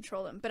you can't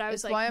control them, but I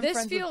was That's why like, I'm this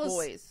friends feels.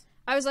 with boys.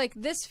 I was like,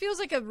 this feels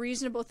like a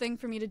reasonable thing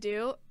for me to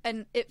do,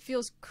 and it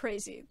feels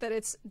crazy that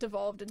it's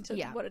devolved into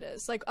what it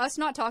is. Like us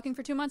not talking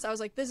for 2 months, I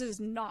was like, this is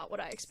not what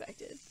I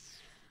expected.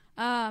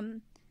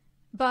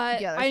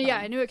 But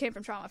I knew it came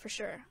from trauma for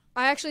sure.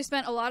 I actually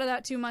spent a lot of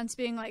that 2 months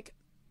being like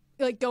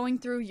going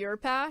through your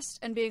past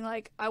and being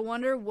like, I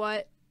wonder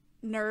what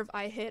nerve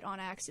I hit on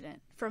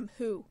accident from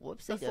who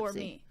before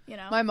me, you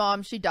know? My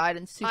mom, she died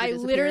and super I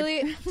disappeared.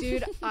 literally,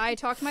 dude, I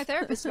talked to my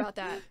therapist about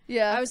that.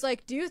 Yeah. I was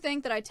like, do you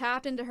think that I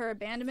tapped into her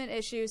abandonment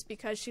issues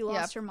because she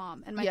lost her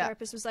mom? And my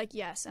therapist was like,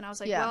 yes. And I was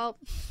like, well,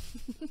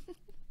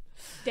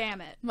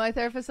 damn it. My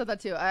therapist said that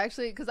too.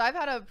 Because I've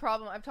had a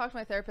problem. I've talked to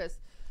my therapist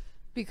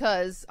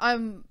because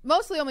I'm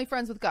mostly only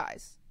friends with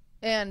guys.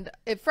 And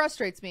it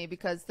frustrates me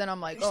because then I'm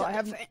like, You're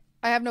so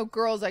I have no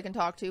girls I can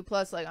talk to.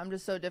 Plus, like, I'm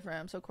just so different.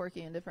 I'm so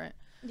quirky and different.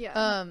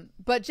 Yeah.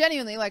 But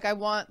genuinely, like, I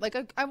want, like,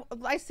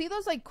 I see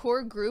those, like,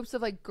 core groups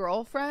of, like,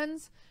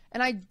 girlfriends,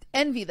 and I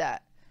envy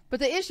that. But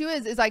the issue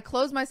is I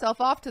close myself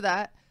off to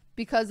that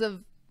because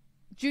of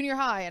junior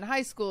high and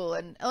high school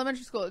and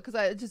elementary school. Because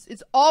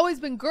it's always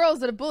been girls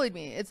that have bullied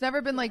me. It's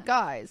never been, like,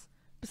 guys.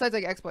 Besides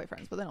like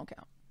ex-boyfriends, but they don't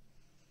count.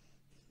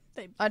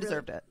 I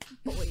deserved it.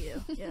 Bully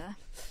you. Yeah.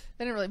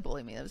 They didn't really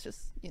bully me. It was just,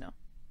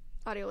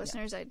 Audio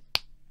listeners, I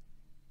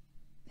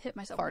hit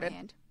myself Farted. in the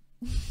hand.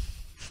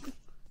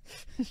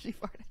 She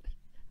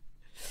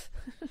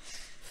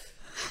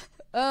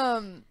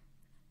farted.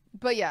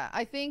 But yeah,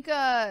 I think,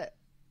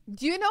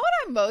 do you know what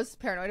I'm most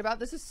paranoid about?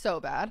 This is so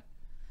bad.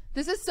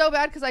 This is so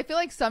bad because I feel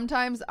like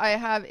sometimes I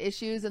have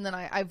issues and then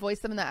I voice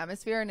them in the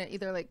atmosphere and it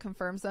either like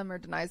confirms them or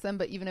denies them.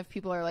 But even if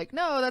people are like,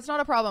 no, that's not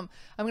a problem,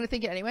 I'm going to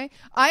think it anyway.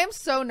 I am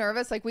so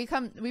nervous. Like we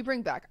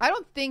bring back. I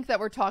don't think that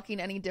we're talking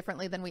any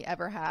differently than we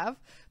ever have.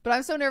 But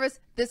I'm so nervous.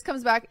 This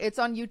comes back. It's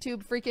on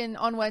YouTube freaking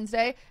on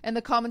Wednesday. And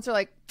the comments are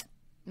like,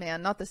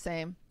 man, not the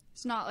same.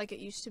 It's not like it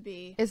used to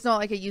be. It's not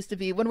like it used to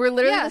be when we're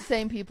literally the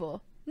same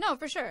people. No,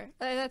 for sure.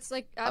 That's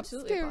like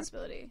absolutely a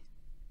possibility.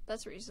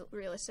 That's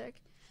realistic.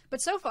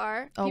 But so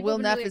far, Will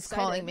Neff really is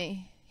calling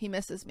me. He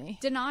misses me.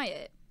 Deny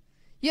it.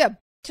 Yeah,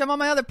 bitch, I'm on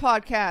my other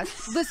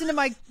podcast. listen to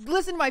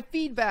my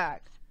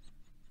feedback.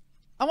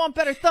 I want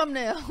better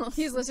thumbnails.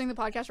 He's listening to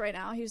the podcast right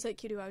now. He was like,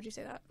 "Cutie, why would you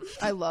say that?"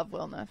 I love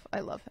Will Neff. I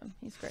love him.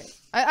 He's great.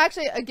 I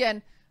actually,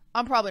 again,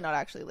 I'm probably not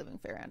actually living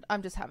fair end.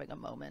 I'm just having a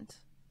moment.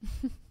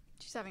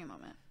 She's having a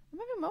moment. I'm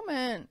having a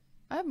moment.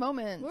 I have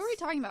moments. What were we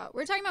talking about?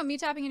 We're talking about me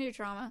tapping into your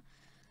trauma.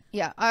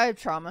 Yeah, I have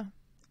trauma.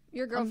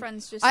 Your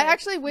girlfriend's just. I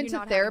actually went to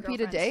therapy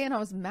today, and I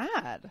was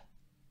mad.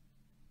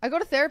 I go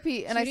to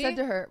therapy, and Cutie? I said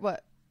to her,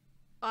 "What?"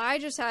 I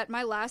just had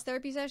my last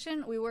therapy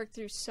session. We worked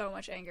through so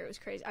much anger. It was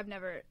crazy. I've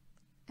never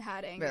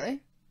had anger. Really?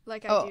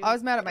 Like I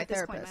was mad at my this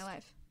therapist. point in my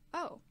life.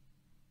 Oh.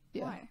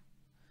 Yeah. Why?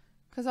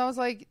 Because I was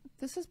like,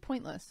 this is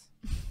pointless.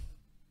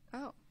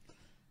 Oh.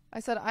 I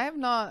said, I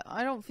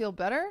don't feel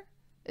better.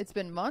 It's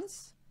been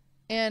months.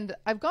 And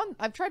I've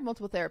tried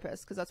multiple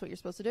therapists because that's what you're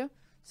supposed to do.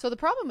 So the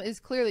problem is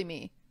clearly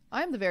me.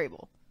 I am the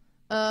variable.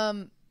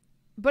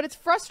 But it's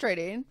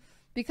frustrating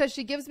because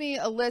she gives me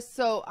a list.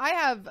 So I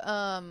have,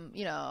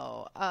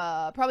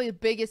 probably the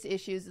biggest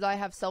issues is I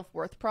have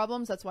self-worth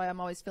problems. That's why I'm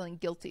always feeling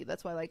guilty.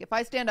 That's why, like, if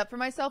I stand up for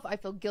myself, I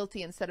feel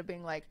guilty instead of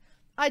being like,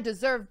 I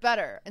deserve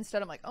better.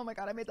 Instead, I'm like, oh my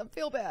God, I made them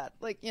feel bad.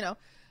 Like,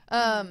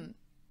 and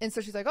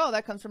so she's like, oh,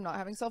 that comes from not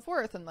having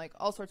self-worth and like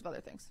all sorts of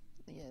other things.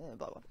 Yeah,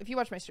 blah, blah. If you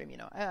watch my stream,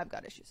 I've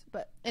got issues.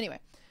 But anyway,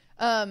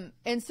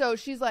 and so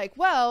she's like,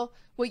 well,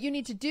 what you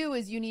need to do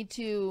is you need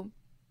to,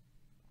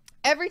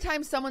 every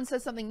time someone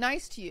says something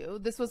nice to you,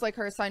 this was like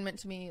her assignment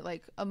to me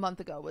like a month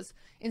ago, was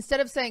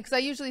instead of saying, because I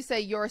usually say,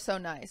 you're so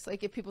nice.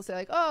 Like if people say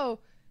like, oh,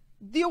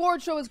 the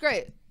award show was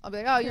great, I'll be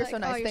like, oh, you're so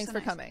nice. Thanks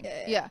for coming.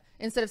 Yeah.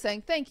 Instead of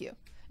saying thank you.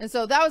 And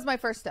so that was my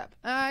first step.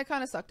 I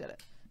kind of sucked at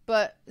it,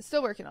 but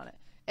still working on it.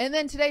 And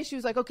then today she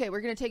was like, okay,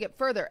 we're going to take it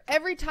further.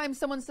 Every time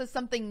someone says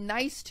something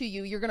nice to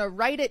you, you're going to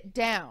write it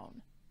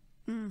down.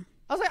 I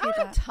was like, I don't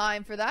have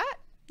time for that.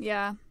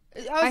 Yeah.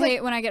 I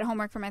hate when I get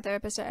homework from my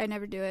therapist. I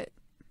never do it.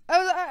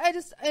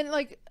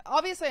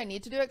 Obviously I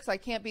need to do it because I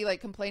can't be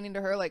like complaining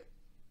to her like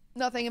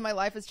nothing in my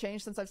life has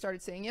changed since I've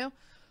started seeing you.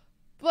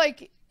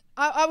 Like,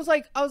 I was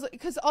like,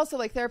 because also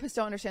like therapists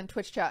don't understand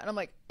Twitch chat. And I'm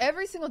like,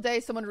 every single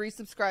day someone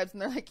resubscribes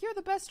and they're like, you're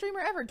the best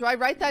streamer ever. Do I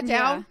write that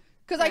down?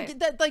 Because I get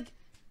that like,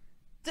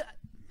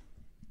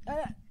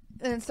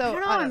 and so I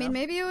don't know. I mean,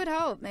 maybe it would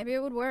help. Maybe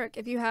it would work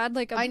if you had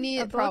like a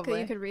book that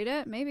you could read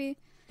it. Maybe.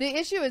 The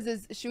issue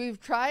is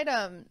we've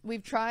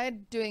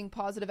tried doing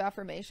positive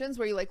affirmations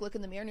where you like look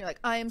in the mirror and you're like,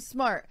 I am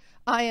smart,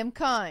 I am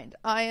kind,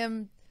 I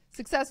am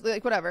successful,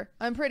 like whatever,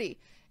 I'm pretty.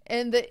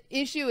 And the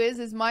issue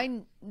is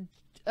my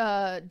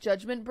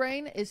judgment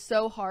brain is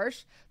so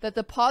harsh that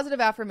the positive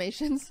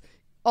affirmations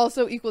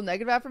also equal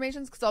negative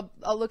affirmations. Because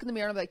I'll look in the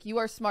mirror and I'll be like, you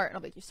are smart, and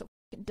I'll be like, you're so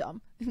fucking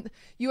dumb.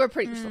 You are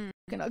pretty, you're so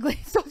fucking ugly.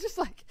 So just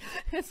like,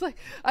 it's like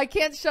I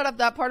can't shut up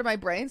that part of my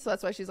brain. So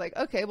that's why she's like,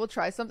 okay, we'll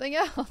try something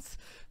else.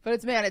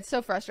 But it's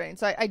so frustrating.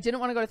 So I didn't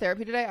want to go to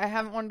therapy today. I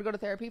haven't wanted to go to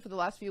therapy for the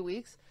last few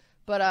weeks,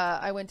 but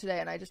I went today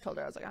and I just told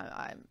her, I was like,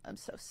 I'm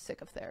so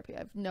sick of therapy. I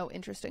have no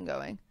interest in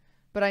going,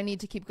 but I need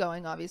to keep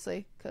going,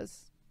 obviously,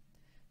 because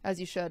as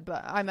you should.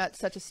 But I'm at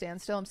such a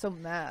standstill. I'm so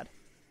mad.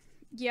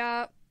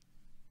 Yeah.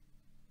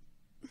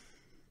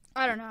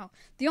 I don't know.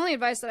 The only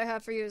advice that I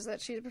have for you is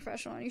that she's a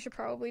professional and you should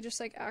probably just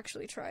like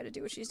actually try to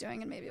do what she's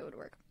doing and maybe it would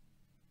work.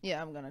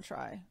 Yeah, I'm going to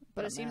try.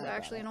 But it seems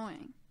actually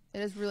annoying. It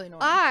is really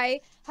annoying.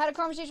 I had a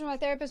conversation with my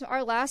therapist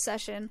our last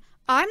session.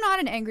 I'm not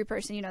an angry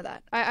person. You know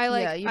that.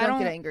 Yeah, you don't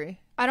get angry.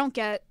 I don't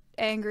get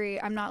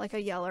angry. I'm not like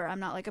a yeller.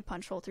 I'm not like a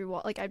punch hole through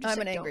wall. Like I'm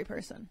an angry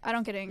person. I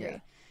don't get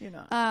angry. Yeah, you're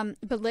not.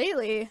 But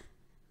lately,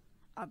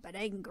 I've been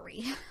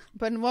angry.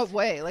 But in what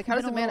way? Like how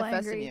does it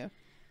manifest in you?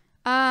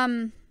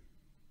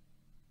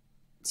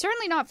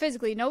 Certainly not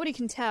physically. Nobody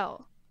can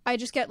tell. I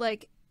just get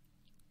like,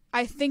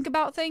 I think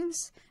about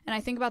things and I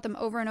think about them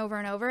over and over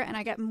and over, and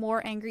I get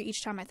more angry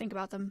each time I think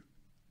about them.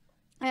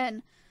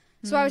 And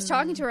so I was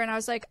talking to her and I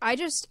was like, I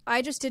just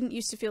didn't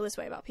used to feel this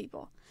way about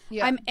people.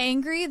 Yeah. I'm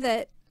angry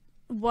that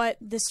what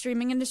the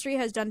streaming industry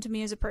has done to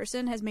me as a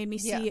person has made me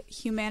see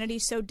humanity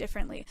so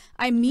differently.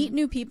 I meet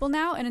new people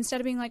now, and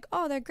instead of being like,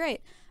 oh, they're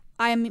great,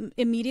 I'm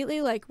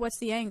immediately like, what's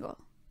the angle?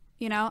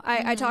 You know,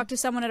 I talk to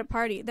someone at a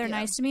party. They're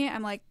nice to me.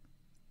 I'm like,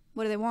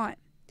 what do they want?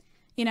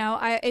 You know,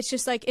 it's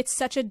just like, it's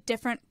such a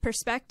different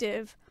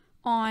perspective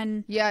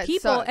on Yeah, it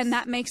people, sucks. and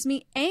that makes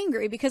me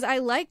angry because I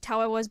liked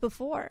how I was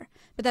before,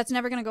 but that's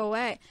never going to go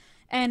away.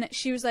 And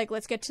she was like,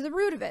 let's get to the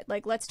root of it.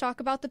 Like, let's talk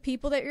about the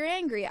people that you're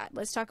angry at.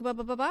 Let's talk about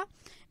blah, blah, blah.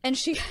 And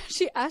she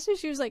asked me,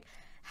 she was like,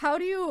 how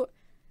do you,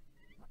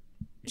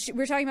 we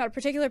were talking about a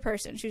particular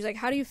person. She was like,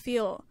 how do you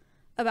feel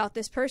about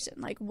this person?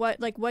 Like, what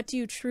do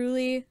you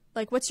truly,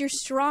 like, what's your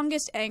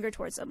strongest anger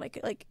towards them?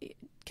 Like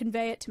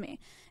convey it to me.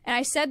 And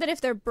I said that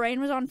if their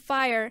brain was on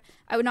fire,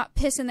 I would not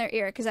piss in their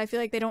ear because I feel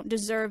like they don't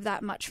deserve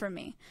that much from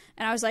me.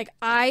 And I was like,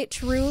 I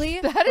truly,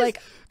 That is like,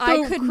 the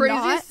I could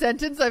craziest not.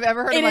 sentence I've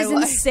ever heard It in my is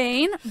life.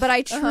 insane, but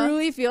I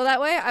truly feel that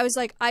way. I was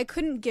like, I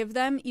couldn't give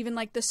them even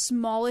like the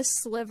smallest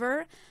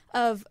sliver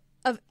of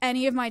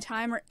any of my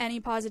time or any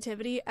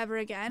positivity ever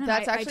again. And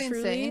That's I actually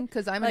truly, insane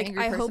because I'm an like,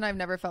 angry I person. hope- I've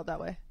never felt that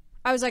way.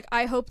 I was like,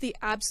 I hope the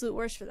absolute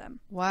worst for them.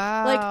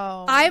 Wow. Like,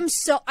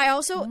 I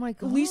also Oh my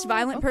God, least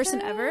violent person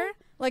okay. ever.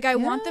 Like, I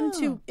want them Yeah.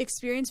 to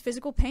experience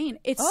physical pain.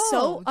 It's Oh,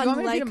 so do you want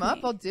me to unlike beat him up?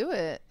 me. I'll do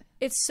it.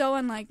 It's so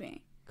unlike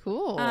me.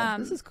 Cool.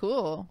 Um, This is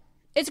cool.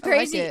 It's I like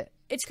crazy. it.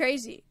 It's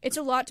crazy. It's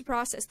a lot to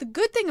process. The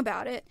good thing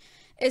about it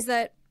is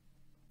that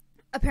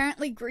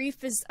apparently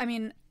grief is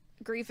in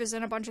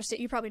a bunch of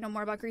stages. You probably know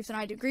more about grief than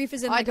I do. Grief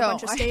is in like a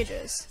bunch of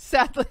stages.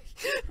 Sadly.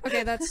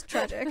 Okay, that's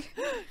tragic.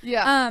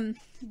 Yeah.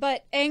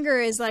 But anger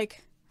is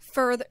like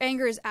further.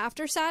 Anger is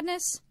after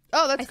sadness.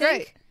 Oh, that's I great.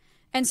 think.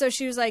 And so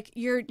she was like,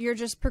 "You're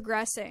just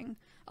progressing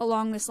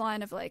along this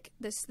line of like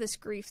this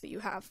grief that you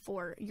have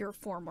for your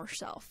former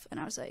self." And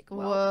I was like,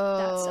 "Well,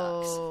 that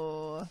sucks."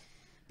 Whoa.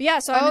 But yeah,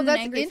 so I'm in an that's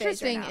angry phase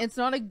interesting. right now. It's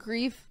not a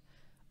grief.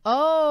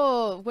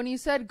 Oh, when you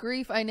said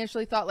grief, I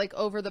initially thought like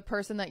over the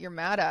person that you're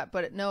mad at,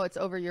 but no, it's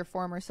over your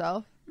former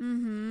self.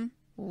 Mm-hmm.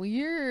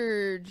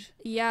 Weird.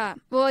 Yeah.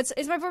 Well, it's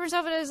my former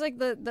self. It is like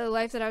the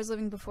life that I was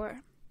living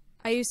before.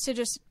 I used to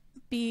just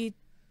be.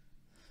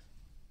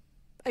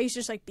 I used to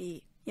just like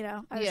be, you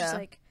know. I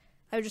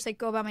would just like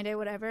go about my day,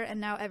 whatever. And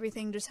now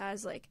everything just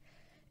has like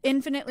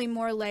infinitely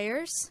more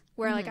layers.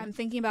 Where like I'm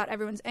thinking about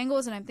everyone's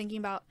angles, and I'm thinking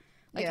about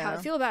like how I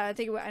Yeah. feel about it. I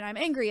think about, and I'm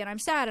angry, and I'm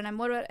sad, and I'm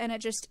what, and it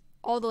just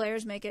all the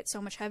layers make it so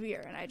much heavier.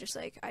 And I just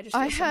feel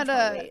I so had much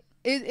more a. weight.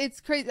 It's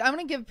crazy. I'm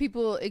gonna give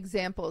people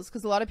examples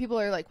because a lot of people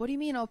are like, "What do you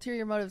mean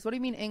ulterior motives? What do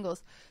you mean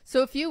angles?"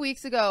 So a few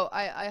weeks ago,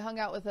 I hung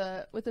out with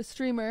a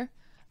streamer,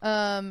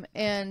 and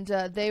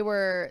they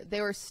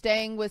were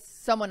staying with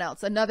someone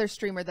else, another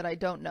streamer that I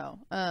don't know.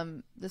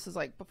 This is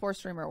like before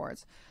Streamer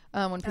Awards,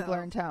 when people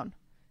are in town,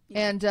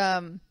 and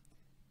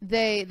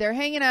they're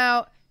hanging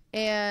out,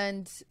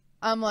 and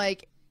I'm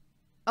like,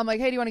 hey,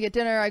 do you want to get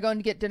dinner? I go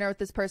and get dinner with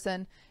this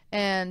person,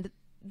 and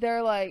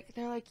they're like,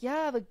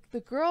 yeah, the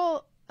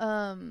girl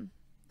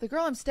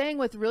I'm staying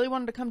with really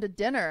wanted to come to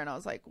dinner. And I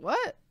was like,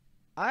 what?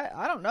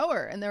 I don't know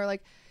her. And they were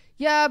like,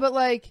 yeah, but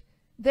like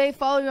they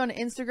follow you on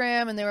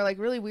Instagram, and they were like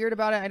really weird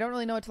about it. I don't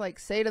really know what to like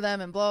say to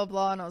them and blah, blah,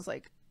 blah. And I was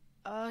like,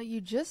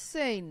 you just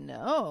say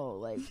no.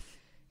 Like,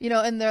 you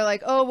know, and they're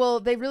like, oh, well,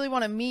 they really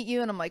want to meet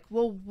you. And I'm like,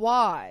 well,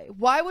 why?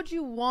 Why would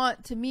you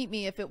want to meet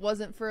me if it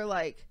wasn't for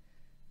like,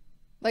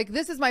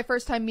 this is my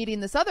first time meeting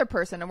this other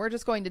person and we're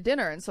just going to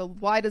dinner. And so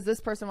why does this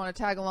person want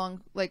to tag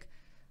along? Like,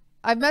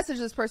 I've messaged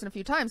this person a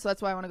few times, so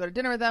that's why I want to go to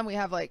dinner with them. We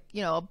have like,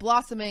 you know, a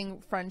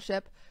blossoming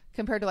friendship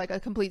compared to like a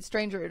complete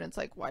stranger. And it's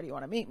like, why do you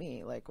want to meet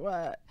me? Like,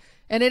 what?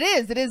 And it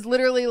is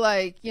literally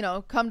like, you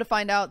know, come to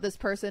find out this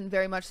person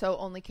very much so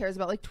only cares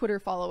about like Twitter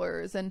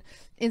followers and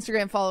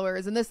Instagram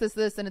followers and this.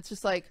 And it's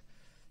just like,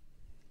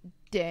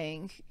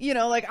 dang, you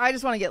know, like I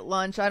just want to get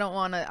lunch. I don't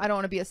want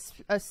to be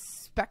a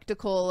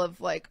spectacle of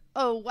like,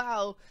 oh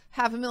wow,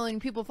 500,000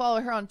 people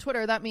follow her on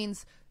Twitter, that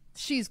means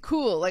she's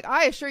cool. Like,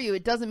 I assure you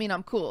it doesn't mean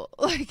I'm cool.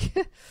 Like,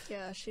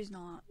 Yeah, she's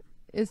not.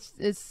 it's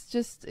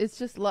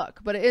just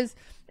luck. But it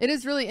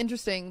is really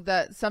interesting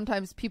that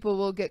sometimes people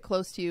will get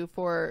close to you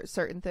for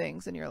certain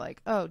things and you're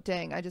like, oh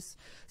dang,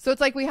 so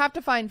it's like we have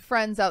to find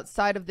friends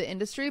outside of the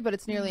industry, but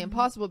it's nearly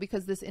impossible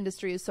because this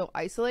industry is so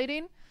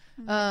isolating.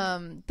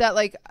 That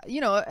like,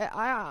 you know,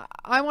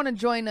 I want to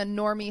join a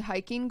normie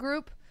hiking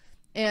group,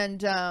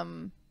 and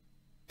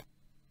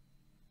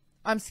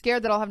I'm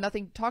scared that I'll have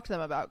nothing to talk to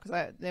them about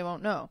because they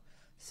won't know.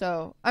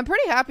 So I'm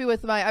pretty happy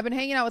with I've been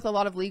hanging out with a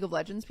lot of League of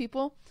Legends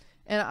people,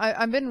 and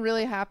I've been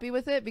really happy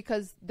with it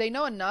because they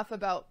know enough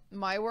about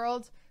my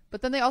world,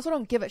 but then they also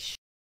don't give a shit.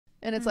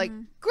 And it's like,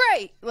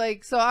 great.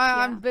 Like, so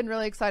I've been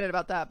really excited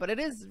about that, but it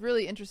is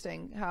really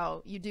interesting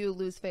how you do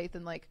lose faith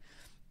in like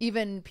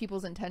even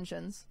people's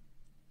intentions.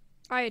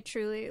 I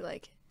truly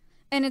like,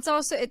 and it's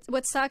also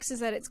what sucks is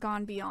that it's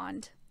gone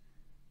beyond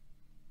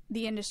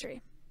the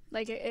industry.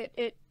 Like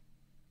it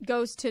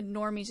goes to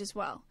normies as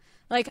well.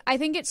 Like I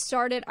think it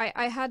started.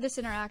 I had this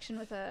interaction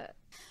with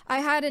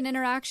an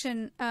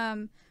interaction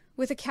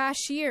with a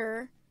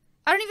cashier.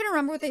 I don't even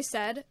remember what they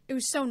said. It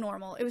was so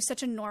normal. It was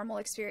such a normal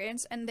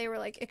experience, and they were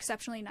like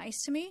exceptionally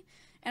nice to me.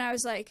 And I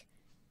was like,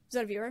 "Is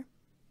that a viewer?"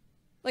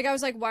 Like I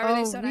was like, "Why were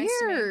they so nice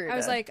to me?" Weird. I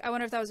was like, "I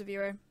wonder if that was a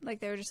viewer." Like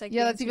they were just like,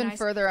 Yeah, being that's too even nice.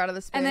 further out of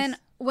the space. And then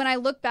when I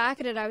look back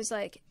at it, I was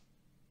like,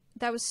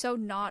 that was so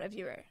not a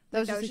viewer. That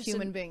was Like, just a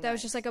human being That was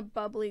nice. just like a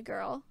bubbly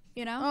girl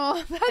you know?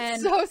 Oh, that's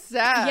And so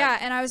sad. yeah,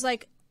 and I was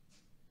like,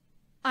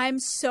 I'm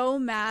so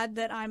mad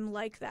that I'm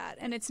like that.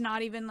 And it's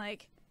not even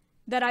like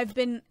that I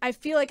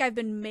feel like I've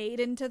been made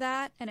into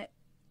that, and it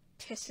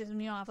pisses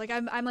me off. Like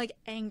I'm like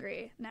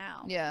angry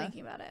now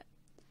thinking about it.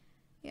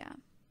 Yeah.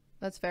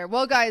 That's fair.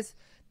 Well, guys,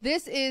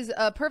 this is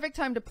a perfect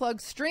time to plug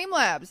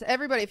Streamlabs.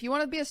 Everybody, if you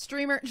want to be a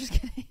streamer, just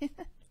kidding.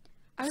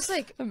 I was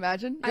like,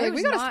 imagine. I was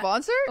we got a not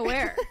sponsor?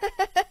 aware.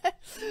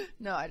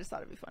 No, I just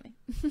thought it'd be funny.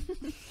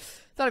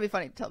 Thought it'd be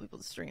funny to tell people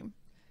to stream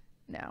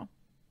now,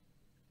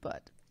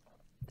 but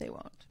they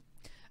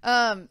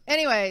won't.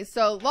 Anyway,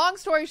 so long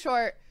story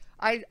short,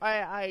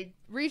 I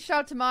reached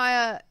out to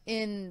Maya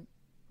in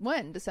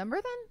when? December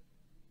then?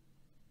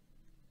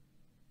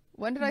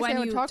 When did I say I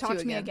would talk to you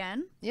again? Me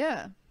again?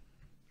 Yeah.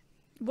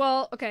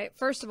 Well, okay,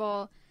 first of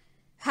all,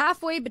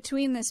 halfway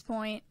between this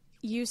point,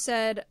 you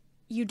said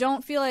you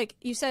don't feel like,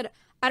 you said,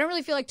 I don't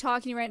really feel like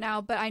talking to you right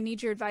now, but I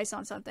need your advice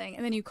on something.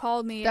 And then you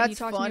called me and you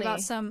talked to me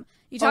about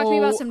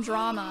some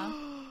drama.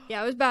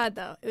 Yeah, it was bad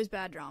though. It was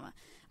bad drama.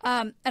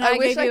 And I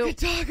wish I could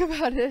talk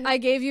about it. I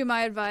gave you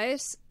my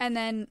advice, and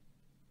then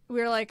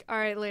we were like, all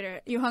right,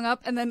 later. You hung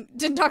up and then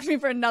didn't talk to me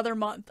for another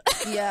month.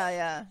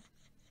 Yeah.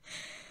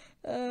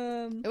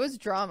 It was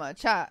drama.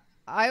 Chat.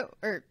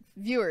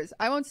 Viewers,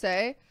 I won't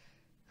say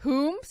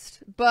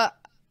whomst, but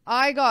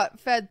I got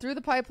fed through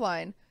the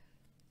pipeline.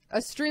 A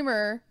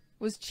streamer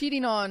was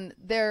cheating on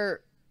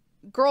their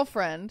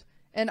girlfriend,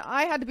 and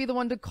I had to be the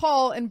one to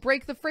call and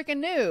break the freaking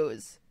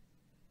news.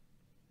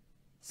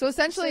 So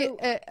essentially,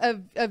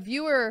 a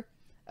viewer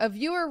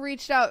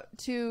reached out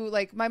to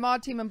like my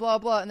mod team and blah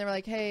blah, and they were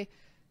like, "Hey,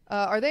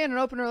 are they in an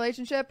open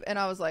relationship?" And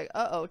I was like,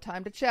 "Uh-oh,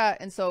 time to chat."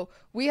 And so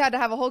we had to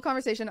have a whole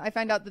conversation. I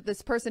find out that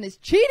this person is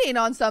cheating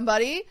on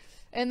somebody,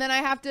 and then I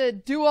have to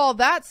do all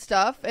that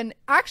stuff. And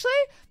actually,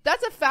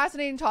 that's a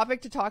fascinating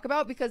topic to talk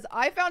about because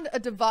I found a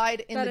divide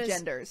in the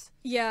genders.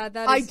 Yeah,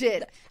 I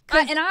did.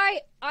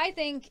 I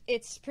think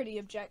it's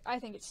pretty I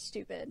think it's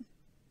stupid.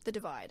 The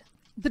divide.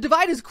 The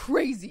divide is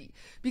crazy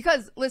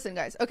because listen,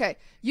 guys. Okay,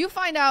 you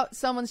find out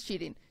someone's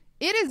cheating.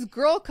 It is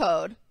girl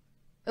code,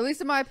 at least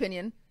in my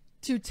opinion,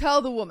 to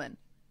tell the woman.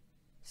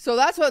 So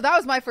that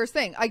was my first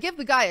thing. I give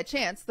the guy a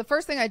chance. The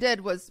first thing I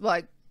did was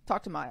like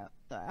talk to Maya.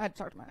 I had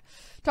to talk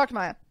to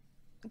Maya.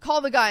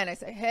 Call the guy and I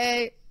say,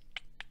 "Hey,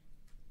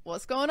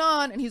 what's going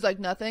on?" And he's like,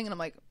 "Nothing." And I'm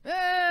like,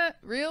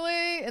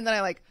 really? And then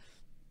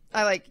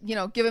I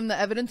give him the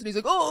evidence and he's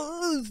like,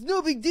 "Oh, it's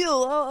no big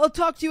deal. I'll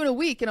talk to you in a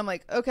week." And I'm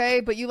like,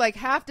 "Okay, but you like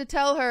have to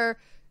tell her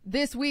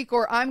this week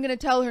or I'm going to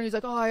tell her." And he's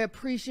like, "Oh, I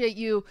appreciate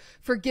you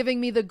for giving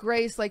me the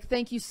grace. Like,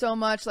 thank you so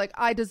much. Like,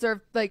 I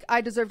deserve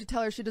to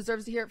tell her. She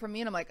deserves to hear it from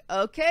me." And I'm like,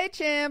 "Okay,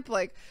 champ.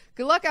 Like,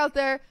 good luck out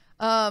there."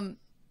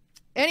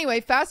 Anyway,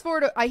 fast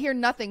forward, I hear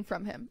nothing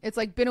from him. It's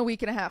like been a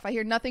week and a half. I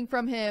hear nothing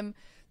from him.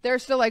 They're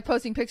still like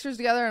posting pictures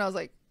together. And I was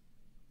like,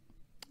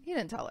 he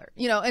didn't tell her,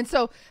 you know? And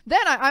so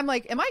then I'm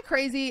like, am I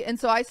crazy? And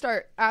so I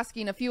start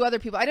asking a few other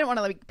people. I didn't want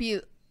to like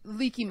be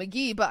Leaky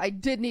McGee, but I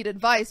did need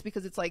advice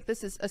because it's like,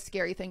 this is a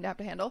scary thing to have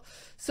to handle.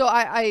 So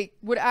I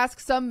would ask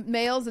some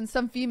males and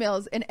some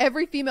females, and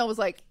every female was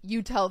like,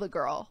 you tell the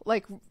girl.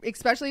 Like,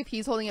 especially if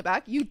he's holding it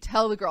back, you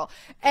tell the girl.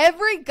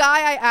 Every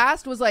guy I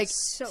asked was like,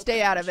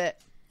 stay out of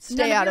it.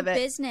 Stay out of it.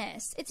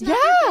 Business. It's not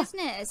your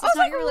business. It's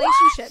not your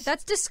relationship. What?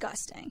 That's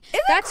disgusting.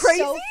 Isn't that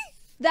crazy?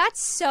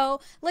 That's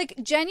so, like,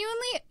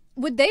 genuinely,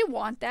 would they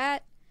want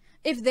that?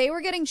 If they were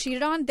getting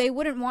cheated on, they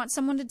wouldn't want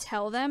someone to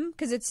tell them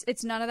because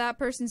it's none of that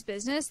person's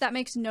business. That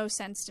makes no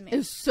sense to me.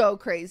 It's so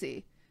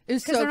crazy.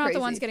 It's so crazy. Because they're not the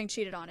ones getting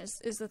cheated on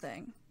is the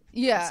thing.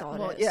 Yeah.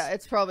 Well, yeah,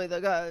 it's probably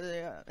the guy.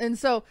 Yeah. And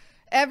so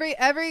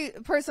every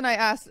person I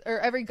asked, or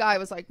every guy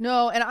was like,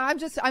 no. And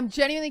I'm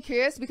genuinely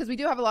curious because we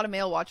do have a lot of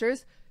male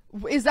watchers.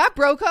 Is that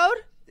bro code?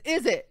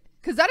 Is it?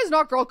 Because that is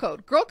not girl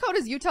code. Girl code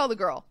is you tell the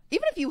girl.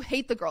 Even if you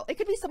hate the girl. It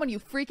could be someone you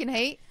freaking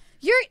hate.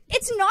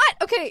 It's not.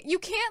 Okay, you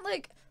can't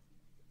like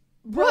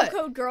bro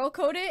code, girl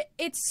code it.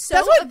 It's so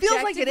that's what it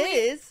feels like it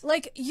is.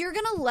 Like, you're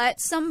going to let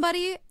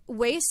somebody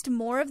waste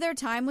more of their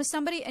time with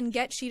somebody and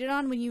get cheated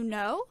on when you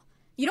know?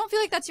 You don't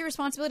feel like that's your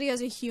responsibility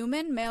as a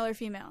human, male or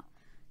female,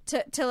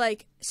 to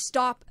like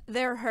stop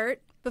their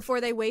hurt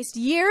before they waste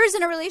years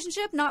in a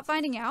relationship not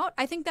finding out?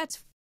 I think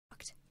that's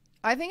fucked.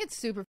 I think it's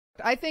super.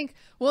 I think,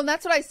 well, and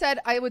that's what I said.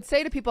 I would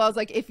say to people, I was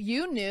like, if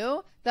you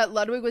knew that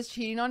Ludwig was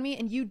cheating on me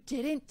and you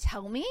didn't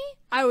tell me,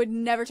 I would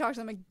never talk to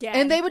them again.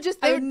 And they would just,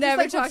 stare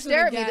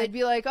at me. They'd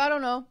be like, I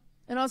don't know.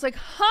 And I was like,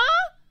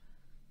 huh?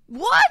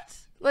 What?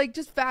 Like,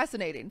 just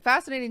fascinating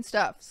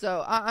stuff.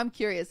 So I'm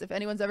curious if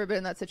anyone's ever been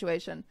in that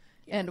situation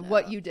and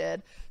what you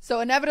did. So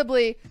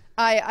inevitably,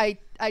 I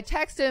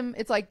text him.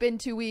 It's like been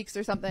 2 weeks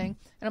or something.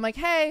 And I'm like,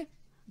 hey,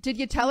 did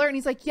you tell her? And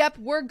he's like, yep,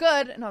 we're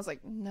good. And I was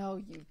like, no,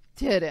 you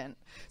didn't.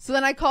 So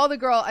then I called the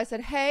girl. I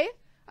said, hey,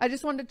 I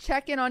just wanted to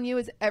check in on you.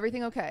 Is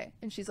everything okay?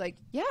 And she's like,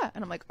 yeah.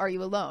 And I'm like, are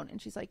you alone? And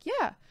she's like,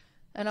 yeah.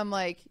 And I'm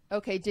like,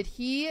 okay, did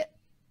he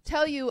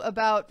tell you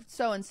about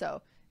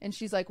so-and-so? And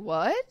she's like,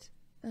 what?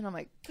 And I'm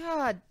like,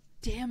 God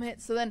damn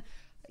it. So then,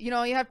 you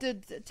have to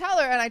tell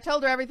her. And I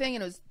told her everything.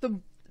 And it was the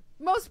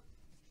most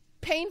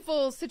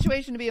painful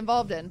situation to be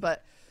involved in.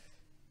 But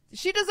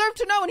She deserved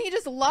to know, and he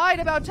just lied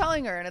about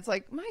telling her. And it's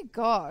like, my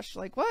gosh,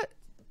 like what?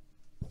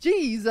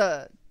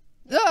 Jesus.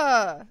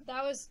 That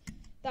was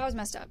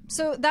messed up.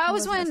 So that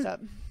was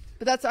when.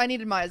 But I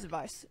needed Maya's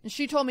advice, and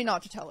she told me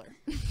not to tell her.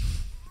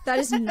 That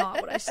is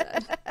not what I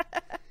said.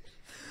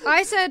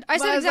 I said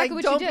exactly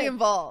what you did. Don't be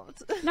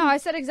involved. No, I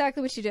said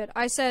exactly what you did.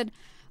 I said,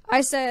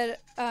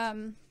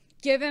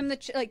 give him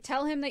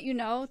tell him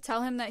that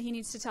tell him that he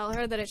needs to tell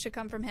her that it should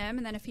come from him,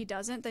 and then if he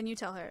doesn't, then you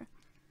tell her.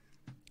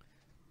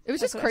 It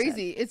was just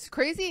crazy. It's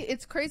crazy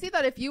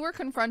that if you were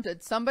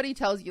confronted, somebody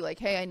tells you like,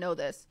 hey, I know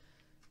this.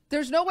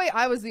 There's no way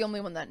I was the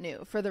only one that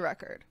knew, for the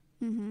record.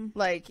 Mm-hmm.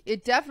 Like,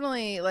 it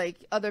definitely,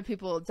 like, other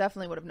people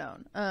definitely would have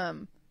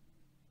known.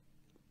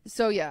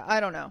 So yeah,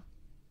 I don't know,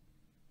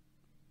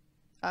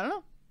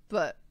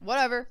 but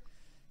whatever.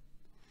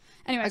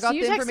 Anyway, I got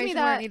the information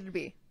where it needed to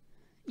be.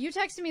 You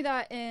texted me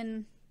that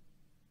in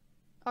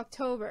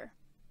October.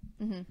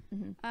 Mm-hmm,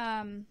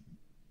 mm-hmm.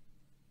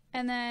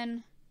 And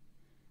then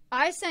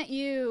I sent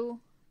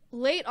you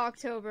late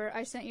October.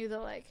 I sent you the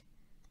like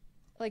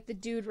the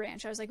dude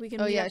ranch. I was like, we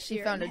can. Oh meet yeah, up she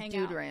here found and a hang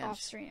dude out ranch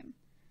off stream.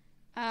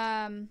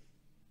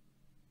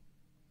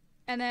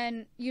 And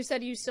then you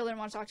said you still didn't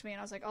want to talk to me, and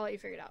I was like, I'll let you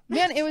figure it out.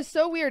 Man, it was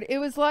so weird. It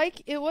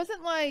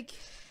wasn't like,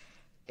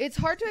 it's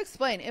hard to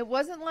explain. It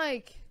wasn't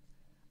like,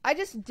 I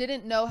just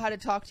didn't know how to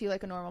talk to you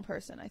like a normal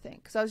person, I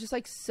think. Because I was just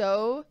like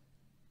so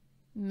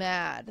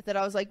mad that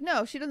I was like,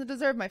 no, she doesn't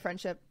deserve my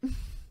friendship.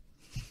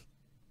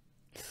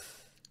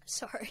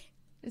 Sorry.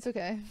 It's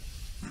okay.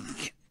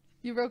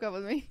 You broke up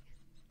with me.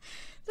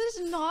 This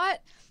is not...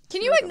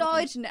 Can you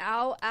acknowledge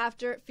now,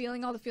 after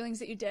feeling all the feelings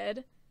that you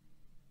did,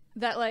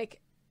 that, like,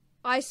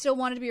 I still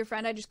wanted to be your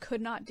friend, I just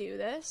could not do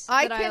this?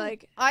 I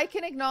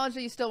can acknowledge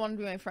that you still wanted to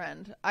be my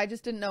friend. I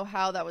just didn't know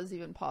how that was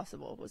even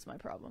possible, was my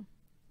problem.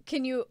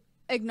 Can you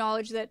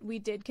acknowledge that we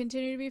did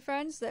continue to be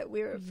friends? That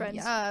we were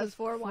friends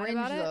before? Why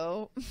about it?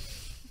 Though.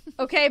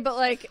 Okay, but,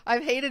 like...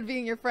 I've hated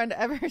being your friend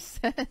ever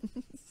since.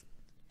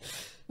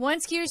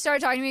 Once Cutie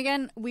started talking to me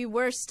again, we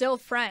were still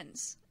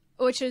friends,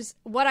 which is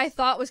what I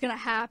thought was going to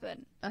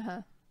happen.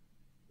 Uh-huh.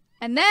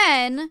 And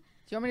then... Do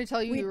you want me to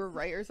tell you were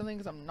right or something?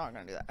 Because I'm not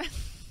going to do that.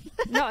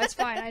 No, it's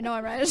fine. I know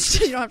I'm right.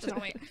 You don't have to tell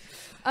me.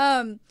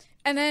 And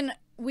then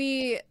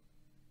I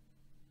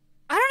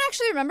don't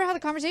actually remember how the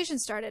conversation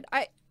started.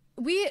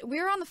 We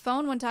were on the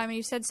phone one time and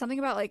you said something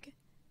about like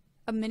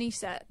a mini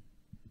set.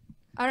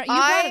 You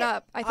brought it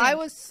up, I think. I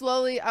was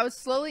slowly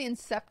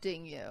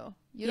incepting you.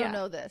 You don't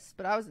know this,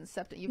 but I was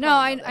incepting you. No,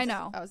 I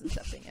know. I was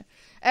incepting you.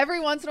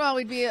 Every once in a while,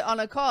 we'd be on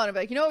a call, and I'd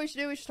be like, you know what we should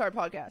do? We should start a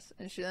podcast.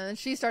 And then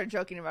she started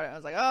joking about it. I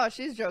was like, oh,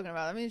 she's joking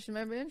about it. I mean, she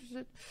might be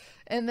interested.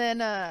 And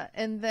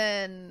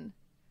then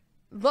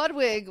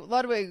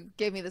Ludwig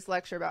gave me this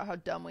lecture about how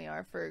dumb we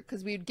are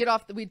because we'd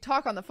we'd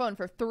talk on the phone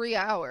for 3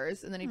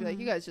 hours, and then he'd be like,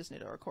 you guys just need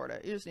to record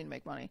it. You just need to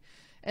make money.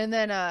 And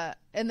then I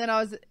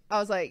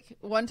was like,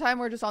 one time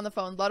we're just on the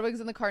phone.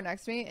 Ludwig's in the car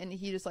next to me, and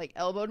he just like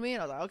elbowed me,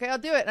 and I was like, okay, I'll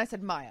do it. And I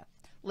said, Maya,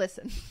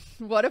 listen,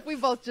 what if we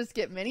both just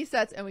get mini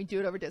sets and we do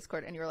it over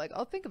Discord? And you were like,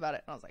 I'll think about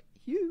it. And I was like,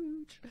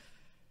 huge.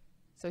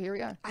 So here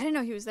we are. I didn't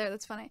know he was there.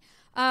 That's funny.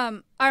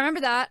 I remember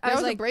that. I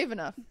was like, brave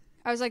enough.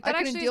 I was like, that I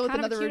couldn't actually deal is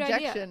with kind another of a cute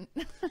rejection.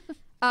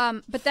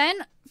 Idea. But then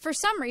for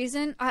some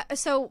reason,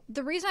 so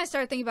the reason I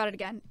started thinking about it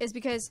again is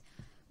because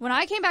when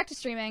I came back to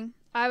streaming,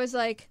 I was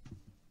like,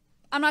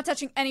 I'm not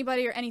touching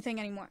anybody or anything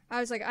anymore. I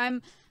was like,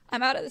 I'm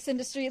out of this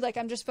industry. Like,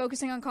 I'm just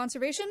focusing on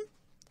conservation,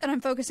 and I'm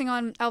focusing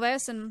on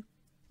Alveus, and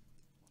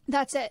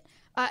that's it.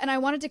 And I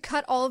wanted to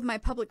cut all of my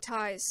public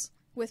ties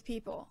with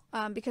people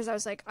because I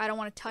was like, I don't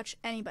want to touch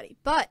anybody.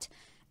 But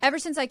ever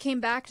since I came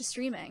back to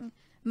streaming,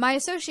 my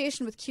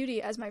association with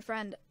Cutie as my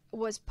friend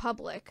was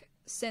public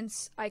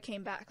since I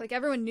came back. Like,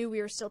 everyone knew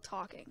we were still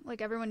talking.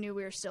 Like, everyone knew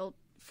we were still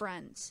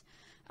friends.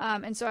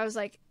 And so I was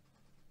like,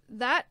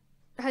 that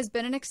has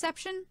been an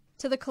exception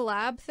to the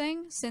collab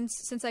thing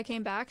since I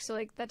came back. So,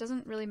 like, that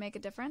doesn't really make a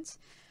difference.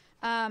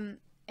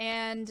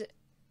 And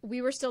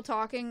we were still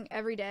talking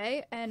every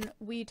day, and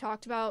we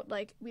talked about,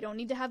 like, we don't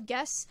need to have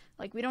guests.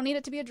 Like, we don't need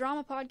it to be a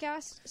drama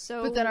podcast.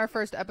 So, but then our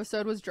first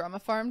episode was drama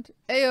farmed.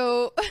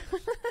 Ayo.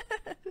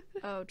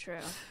 Oh, true.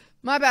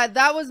 My bad.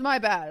 That was my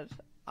bad.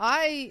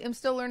 I am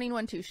still learning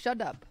when to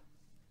shut up.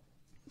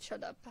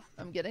 Shut up.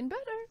 I'm getting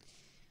better.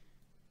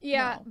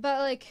 Yeah, No. but,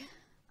 like,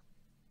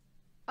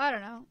 I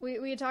don't know.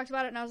 We had talked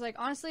about it, and I was like,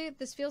 honestly,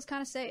 this feels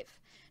kind of safe.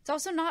 It's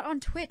also not on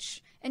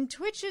Twitch, and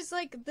Twitch is,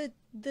 like,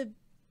 the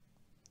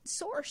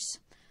source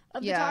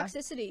of the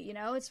toxicity, you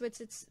know? It's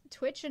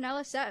Twitch and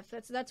LSF.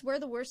 That's where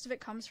the worst of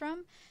it comes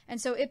from. And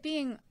so it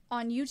being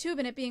on YouTube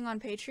and it being on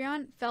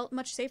Patreon felt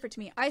much safer to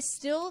me. I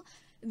still...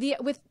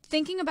 with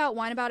thinking about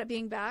Wine About It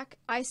being back,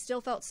 I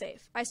still felt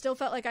safe. I still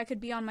felt like I could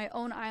be on my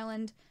own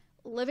island,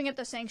 living at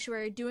the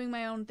sanctuary, doing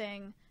my own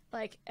thing,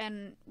 like,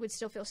 and would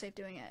still feel safe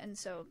doing it.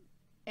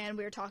 And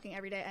we were talking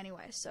every day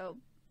anyway, so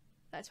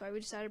that's why we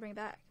decided to bring it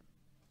back.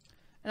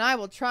 And I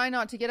will try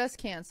not to get us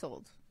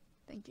canceled.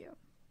 Thank you.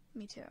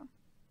 Me too.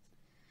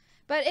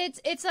 But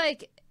it's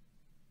like,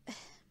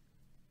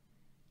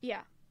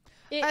 yeah.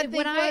 I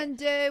think one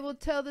day we'll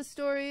tell the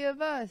story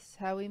of us,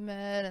 how we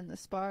met, and the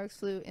sparks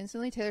flew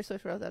instantly. Taylor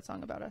Swift wrote that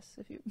song about us.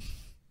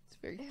 It's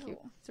very cute.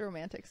 It's a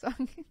romantic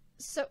song.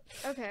 So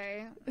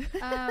okay,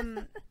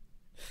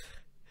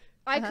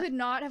 I could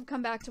not have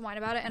come back to Whine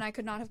About It, and I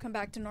could not have come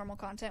back to normal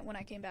content when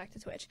I came back to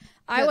Twitch.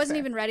 I wasn't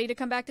even ready to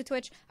come back to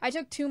Twitch. I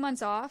took 2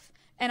 months off,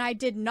 and I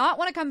did not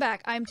want to come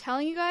back. I'm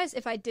telling you guys,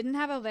 if I didn't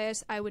have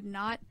Alveus, I would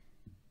not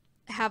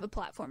have a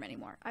platform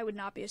anymore. I would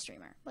not be a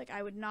streamer. Like,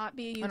 I would not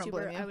be a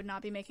YouTuber. I would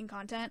not be making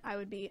content. I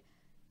would be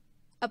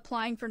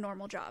applying for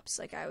normal jobs.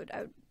 Like, I would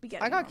be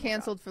getting. I got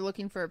canceled for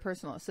looking for a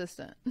personal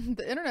assistant.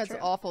 The internet's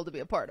awful to be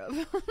a part of.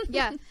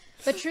 Yeah,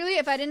 but truly,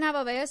 if I didn't have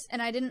Alveus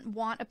and I didn't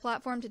want a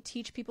platform to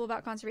teach people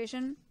about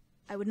conservation,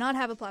 I would not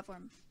have a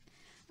platform.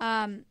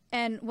 And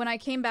when I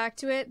came back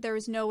to it, there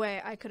was no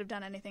way I could have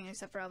done anything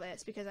except for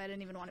Alveus because I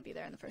didn't even want to be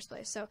there in the first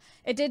place. So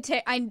it did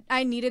take.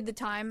 I needed the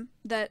time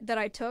that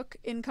I took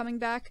in coming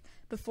back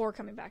before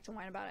coming back to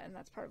Whine About It, and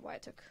that's part of why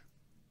it took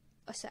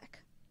a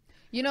sec.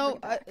 You know,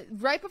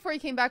 right before you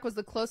came back was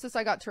the closest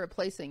I got to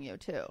replacing you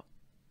too.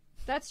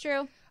 That's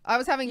true. I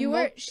was having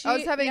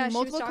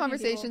multiple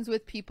conversations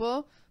with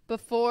people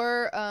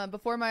before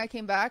Maya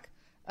came back.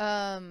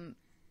 Pernilla,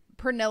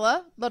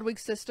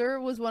 Ludwig's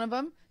sister, was one of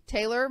them.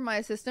 Taylor, my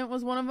assistant,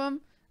 was one of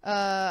them.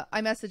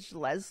 I messaged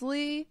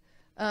Leslie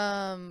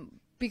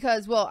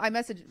because, I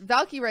messaged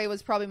Valkyrae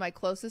was probably my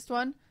closest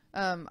one.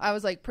 I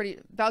was like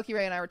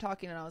Valkyrae and I were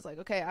talking, and I was like,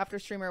 okay, after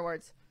Streamer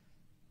Awards,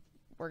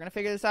 we're gonna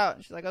figure this out.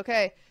 And she's like,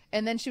 okay.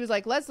 And then she was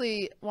like,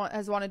 Leslie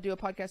has wanted to do a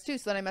podcast too.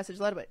 So then I messaged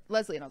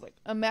Leslie, and I was like,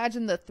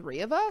 imagine the 3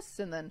 of us.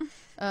 And then,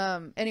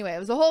 anyway, it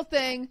was a whole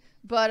thing.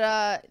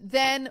 But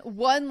then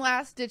one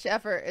last ditch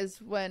effort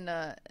is when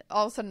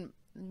all of a sudden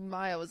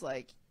Maya was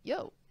like,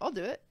 yo, I'll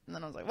do it. And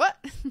then I was like, what?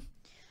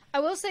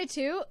 I will say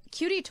too,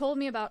 Cutie told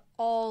me about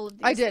all of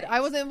these I did. things.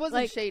 It wasn't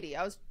like, shady.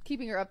 I was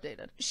keeping her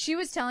updated. She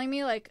was telling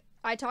me, like,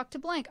 I talked to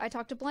blank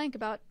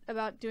about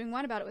doing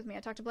Whine About It with me. I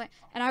talked to blank,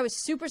 and I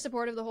was super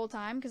supportive the whole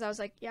time because I was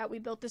like, yeah, we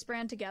built this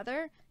brand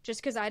together.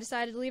 Just because I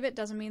decided to leave it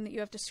doesn't mean that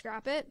you have to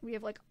scrap it. We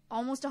have like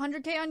almost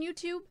 100K on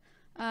YouTube,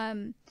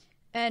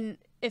 and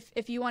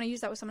if you want to use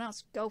that with someone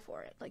else, go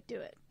for it. Like, do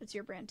it. It's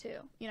your brand too,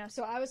 you know.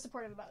 So I was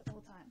supportive about it the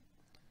whole time.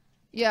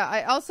 Yeah,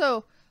 I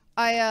also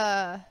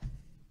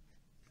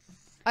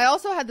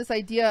had this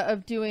idea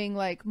of doing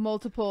like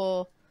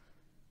multiple,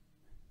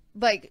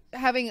 like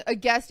having a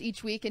guest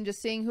each week and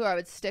just seeing who I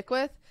would stick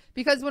with.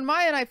 Because when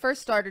Maya and I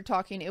first started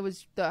talking, it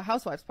was the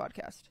Housewives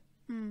podcast.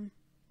 And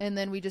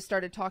then we just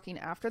started talking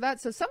after that.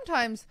 So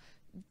sometimes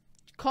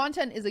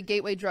content is a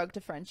gateway drug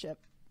to friendship.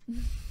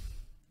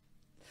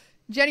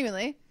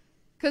 Genuinely.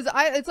 Because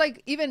it's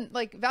like, even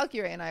like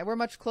Valkyrae and I, we're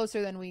much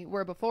closer than we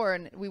were before,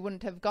 and we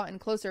wouldn't have gotten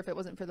closer if it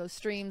wasn't for those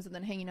streams and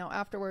then hanging out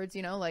afterwards,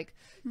 you know, like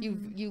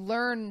you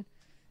learn.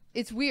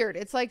 It's weird.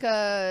 It's like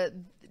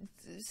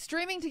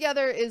streaming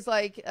together is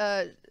like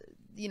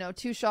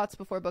 2 shots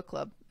before book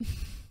club.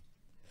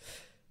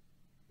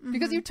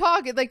 Because you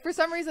talk, like for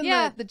some reason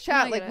the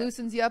chat like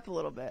loosens you up a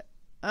little bit.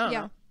 I don't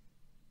know.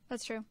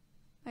 That's true.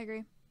 I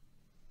agree.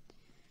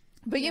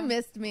 But you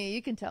missed me.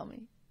 You can tell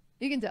me.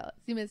 You can tell us.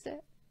 You missed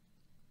it.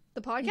 The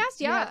podcast?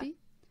 You happy?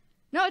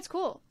 No, it's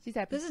cool. She's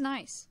happy. This is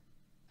nice.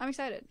 I'm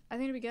excited. I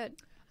think it'll be good.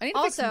 I need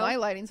to fix my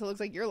lighting so it looks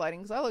like your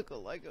lighting, because I look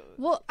like a...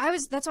 Well,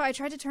 that's why I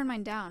tried to turn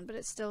mine down, but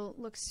it still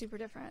looks super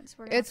different.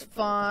 So it's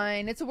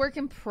fine. It's a work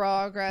in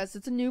progress.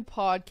 It's a new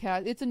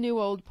podcast. It's a new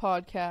old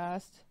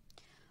podcast.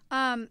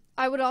 I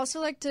would also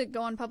like to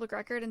go on public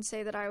record and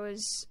say that I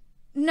was...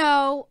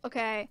 No,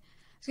 okay. I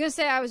was going to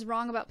say I was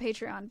wrong about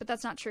Patreon, but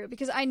that's not true,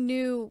 because I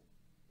knew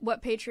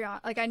what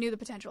Patreon... Like, I knew the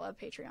potential of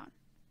Patreon.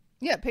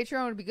 Yeah,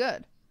 Patreon would be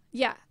good.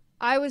 Yeah.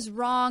 I was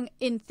wrong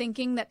in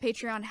thinking that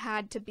Patreon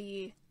had to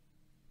be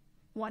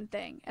one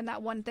thing, and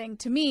that one thing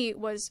to me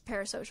was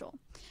parasocial.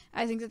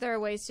 I think that there are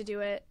ways to do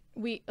it.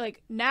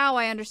 Now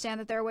I understand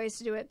that there are ways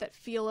to do it that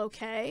feel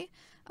okay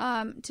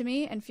to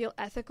me and feel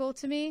ethical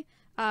to me,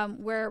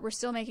 where we're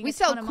still making a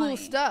ton of money. We sell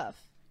cool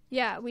stuff.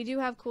 Yeah, we do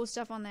have cool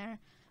stuff on there.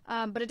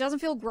 But it doesn't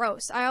feel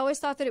gross. I always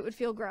thought that it would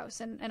feel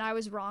gross, and I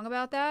was wrong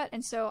about that.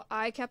 And so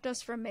I kept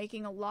us from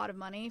making a lot of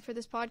money for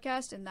this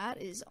podcast, and that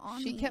is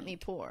on me. She kept me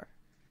poor.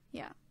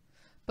 Yeah.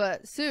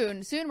 But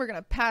soon we're going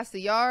to pass the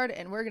yard,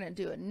 and we're going to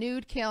do a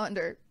nude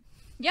calendar.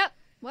 Yep.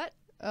 What?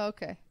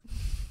 Okay.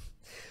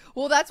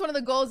 Well, that's one of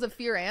the goals of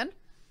Fear Ann,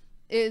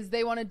 is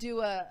they want to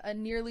do a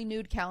nearly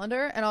nude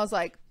calendar, and I was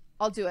like,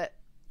 I'll do it.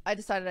 I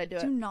decided I'd do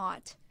it. Do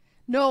not.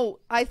 No,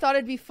 I thought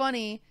it'd be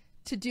funny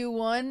to do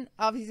one.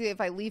 Obviously,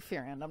 if I leave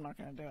Fear Ann, I'm not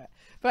going to do it.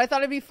 But I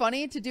thought it'd be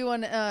funny to do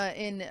one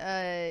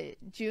in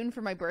June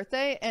for my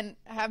birthday, and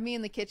have me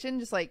in the kitchen,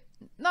 just like,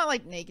 not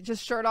like naked,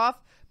 just shirt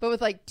off, but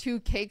with like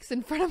 2 cakes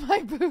in front of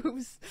my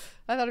boobs.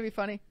 I thought it'd be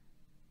funny.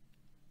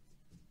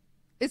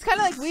 It's kind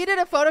of like we did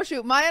a photo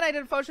shoot. Maya and I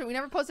did a photo shoot. We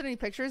never posted any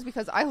pictures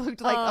because I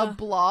looked like a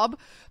blob,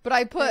 but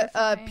I put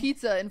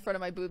pizza in front of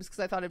my boobs because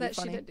I thought it'd be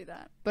funny. She did do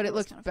that. But it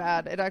looked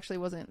bad. It actually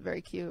wasn't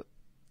very cute.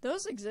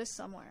 Those exist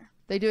somewhere.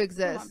 They do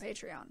exist. On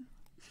Patreon.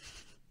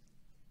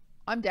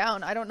 I'm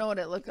down. I don't know what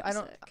it looks. I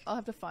don't. Sick. I'll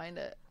have to find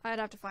it. I'd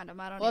have to find them.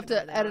 I don't. We'll have even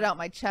know to where they edit are. out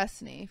my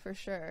chestney for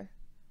sure.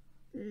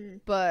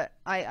 But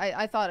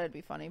I thought it'd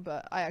be funny,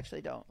 but I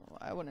actually don't.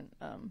 I wouldn't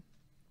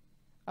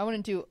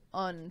do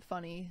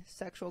unfunny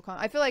sexual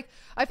I feel like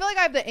I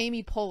have the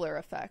Amy Poehler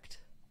effect.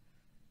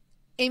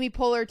 Amy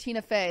Poehler,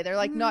 Tina Fey. They're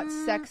like not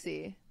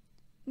sexy.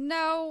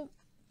 No,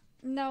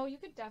 you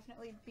could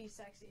definitely be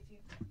sexy if you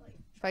like.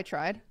 If I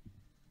tried.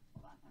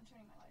 Hold on, I'm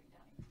turning my lighting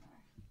down even more.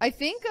 I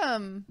think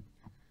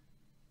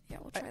Yeah,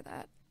 we'll try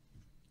that.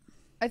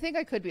 I think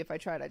I could be if I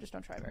tried. I just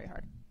don't try very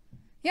hard.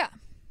 Yeah.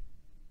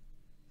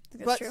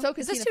 That's But true. so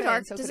could Is this Tina too Fey, dark?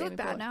 and so Does could it look Amy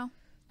bad Poehler. now?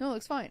 No, it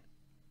looks fine.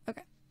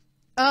 Okay.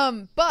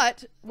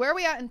 But where are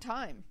we at in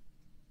time?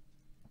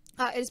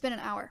 It's been an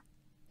hour.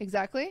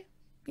 Exactly?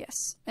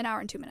 Yes, an hour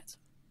and 2 minutes.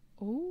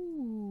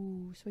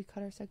 Ooh, so we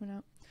cut our segment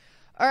out.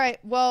 All right,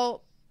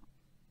 well,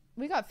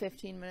 we got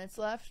 15 minutes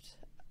left.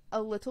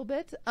 A little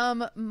bit.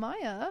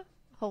 Maya,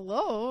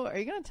 hello. Are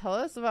you going to tell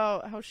us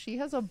about how she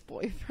has a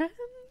boyfriend?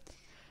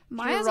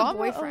 Maya has a Drama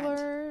boyfriend.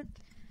 alert.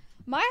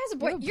 Maya has a You have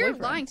boyfriend. a You're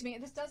boyfriend. lying to me.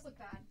 This does look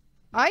bad.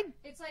 I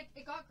It's like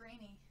it got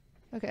grainy.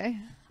 okay.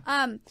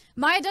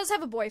 Maya does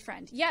have a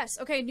boyfriend. Yes.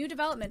 Okay. New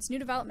developments.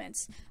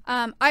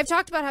 I've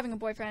talked about having a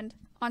boyfriend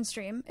on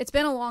stream. It's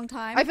been a long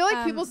time. I feel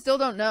like people still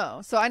don't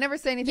know, so I never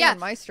say anything yeah. on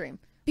my stream.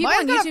 People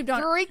Maya's on got YouTube a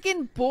don't-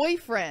 freaking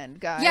boyfriend,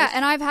 guys. Yeah,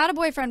 and I've had a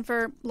boyfriend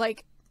for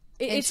like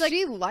And it's like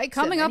she likes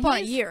coming him, up and on a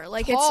he's year.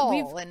 Like tall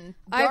it's and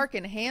I've- dark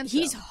and handsome.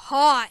 he's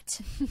hot.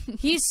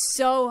 He's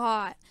so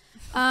hot.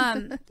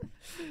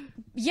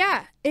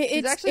 Yeah,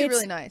 He's actually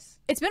really nice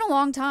It's been a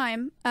long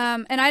time,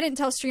 and I didn't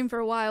tell stream for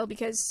a while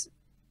because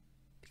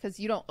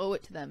you don't owe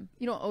it to them.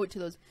 You don't owe it to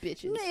those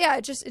bitches. yeah,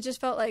 it just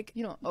felt like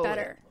You don't owe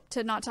better it.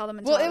 to not tell them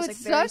until Well, I it was would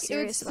like very suck. It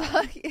would serious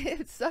about it. suck. It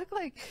would suck.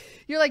 Like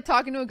you're like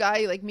talking to a guy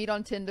you like meet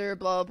on Tinder,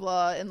 blah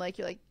blah, and like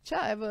you're like,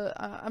 chat.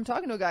 I'm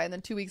talking to a guy, and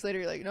then 2 weeks later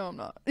you're like, no, I'm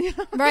not. You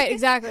know? Right,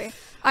 exactly.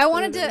 I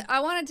wanted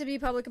Literally. to be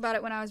public about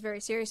it when I was very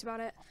serious about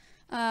it.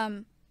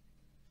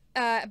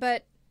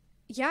 But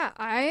yeah,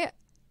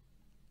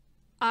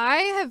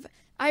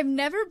 I've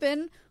never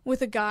been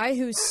with a guy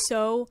who's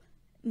so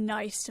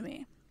nice to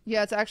me.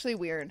 Yeah, it's actually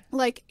weird.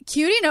 Like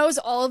Cutie knows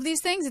all of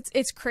these things.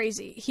 It's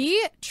crazy.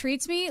 He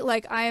treats me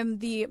like I am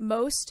the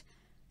most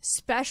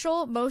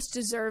special, most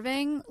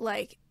deserving,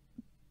 like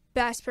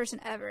best person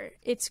ever.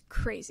 It's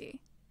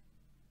crazy.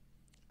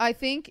 I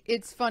think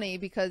it's funny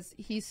because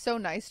he's so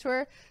nice to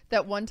her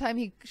that one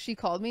time she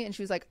called me and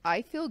she was like,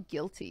 I feel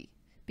guilty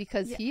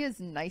because he is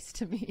nice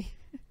to me.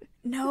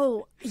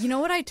 No, you know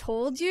what I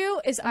told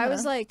you is I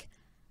was like,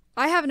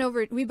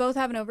 we both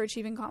have an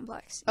overachieving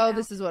complex. you Oh, know?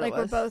 this is what it like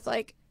we're was. both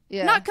like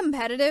Yeah. not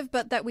competitive,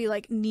 but that we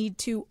like need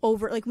to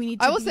we need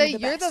to. I will be say the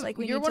you're best. Like,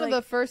 we you're need one to, of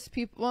like- the first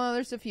people. Well,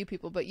 there's a few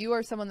people, but you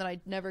are someone that I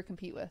never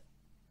compete with.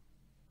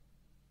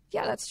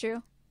 Yeah, that's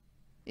true.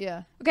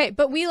 Yeah. Okay,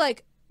 but we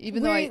like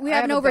Even we, though we I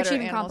have an a better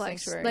overachieving animal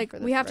complex. sanctuary, Like for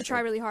the we have to record. try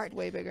really hard. It's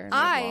way bigger. And we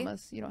have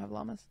llamas. You don't have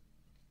llamas.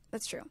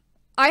 That's true.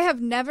 I have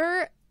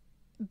never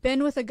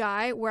been with a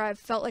guy where I've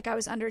felt like I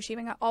was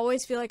underachieving. I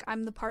always feel like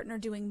I'm the partner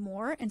doing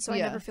more, and so I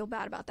Yeah. never feel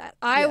bad about that.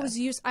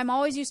 Yeah. I'm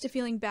always used to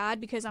feeling bad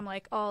because I'm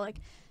like, oh, like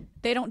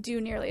they don't do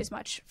nearly as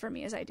much for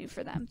me as I do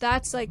for them.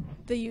 That's like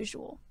the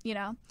usual, you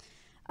know.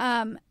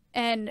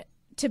 And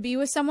to be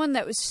with someone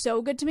that was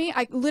so good to me,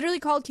 I literally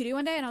called Cutie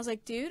one day and I was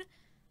like, dude,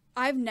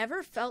 I've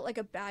never felt like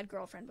a bad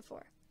girlfriend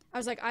before. I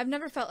was like, I've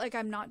never felt like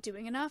I'm not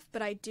doing enough,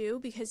 but I do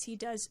because he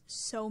does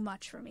so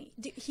much for me.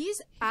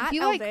 He's at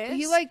Elvis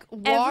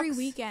every walks-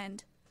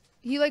 weekend.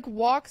 He like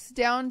walks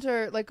down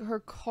to like her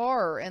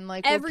car and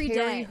like Every will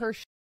carry day. her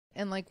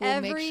and like will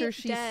make Every sure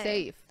she's day.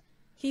 safe.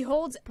 He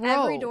holds Bro,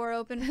 every door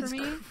open for That's me.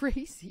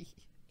 crazy.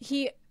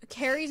 He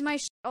carries my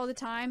all the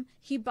time.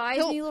 He buys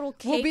me little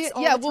cakes We'll be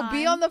all the time. we'll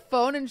be on the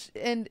phone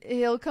and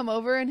he'll come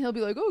over and he'll be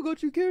like, "Oh, I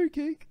got you carrot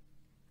cake."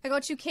 I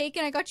got you cake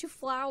and I got you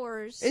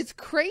flowers. It's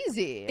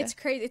crazy. It's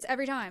crazy. It's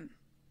every time.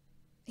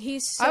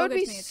 He's so I would good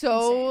be to me. It's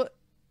so.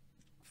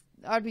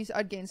 insane.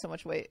 I'd gain so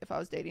much weight if I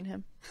was dating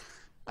him.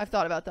 I've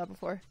thought about that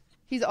before.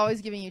 He's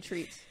always giving you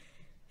treats.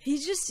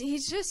 He's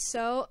just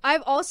so.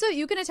 I've also,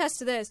 you can attest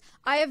to this.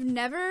 I have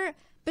never,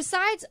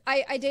 besides,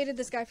 I dated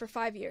this guy for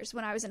 5 years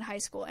when I was in high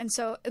school. And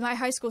so my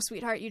high school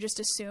sweetheart, you just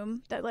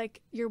assume that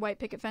like your white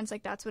picket fence,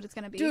 like that's what it's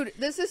going to be. Dude,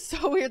 this is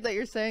so weird that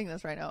you're saying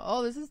this right now.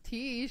 Oh, this is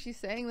T. She's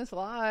saying this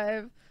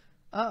live. This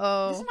is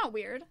Uh-oh. not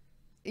weird.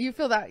 You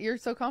feel that? You're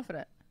so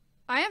confident.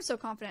 I am so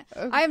confident.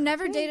 Okay. I have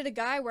never dated a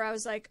guy where I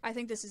was like, I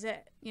think this is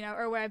it, you know,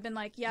 or where I've been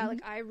like, yeah, like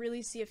I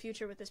really see a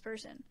future with this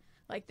person.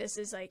 Like this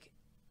is like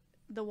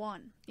the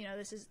one, you know,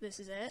 this is it.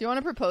 Do you want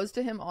to propose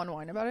to him on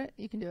Wine About It?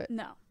 You can do it.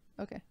 No.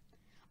 Okay.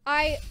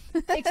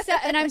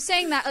 And I'm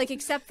saying that like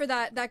except for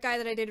that guy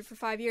that I dated for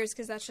 5 years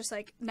because that's just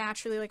like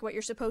naturally like what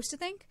you're supposed to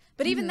think.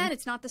 But even then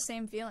it's not the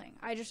same feeling.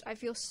 I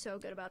feel so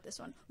good about this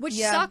one, which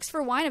sucks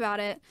for Wine About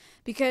It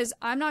because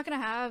I'm not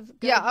gonna have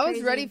good, I was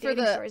crazy ready for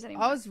dating the. stories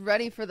anymore. I was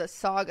ready for the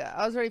saga.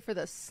 I was ready for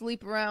the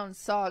sleep around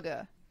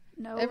saga.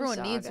 No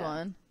Everyone needs saga.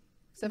 one,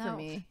 except No. for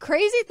me.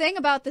 Crazy thing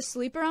about the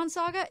sleep around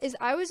saga is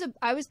I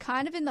was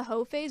kind of in the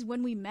hoe phase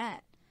when we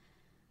met.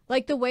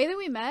 Like, the way that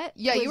we met.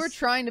 Yeah, you were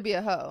trying to be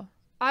a hoe.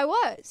 I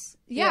was.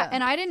 Yeah, Yeah.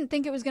 and I didn't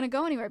think it was going to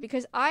go anywhere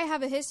because I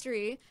have a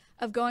history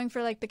of going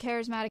for, like, the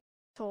charismatic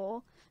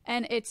toll,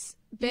 and it's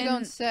been... You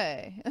don't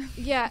say.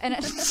 Yeah, and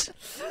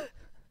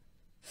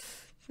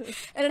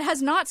and it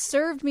has not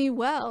served me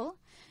well.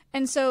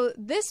 And so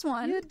this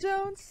one... You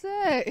don't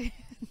say.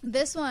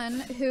 This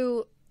one,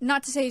 who...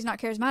 Not to say he's not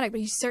charismatic, but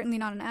he's certainly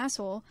not an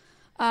asshole.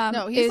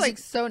 No, he's, like,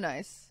 so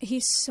nice.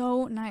 He's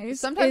so nice.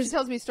 Sometimes he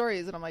tells me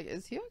stories, and I'm like,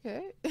 is he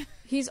okay?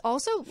 He's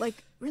also,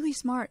 like, really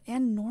smart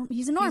and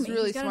he's a normie. He's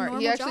really got a smart.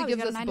 normal He actually job. He's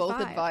gives got a us 9 to both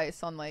 5.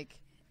 advice on, like,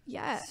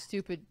 Yeah.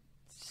 stupid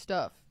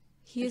stuff.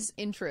 He is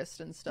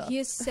interest and stuff. He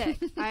is sick.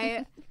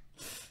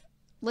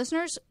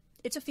 Listeners,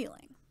 it's a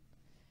feeling.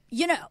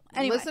 You know.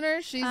 Anyway,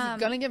 listeners, she's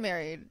gonna get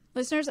married.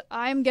 Listeners,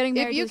 I'm getting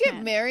married. If you to this get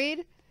man.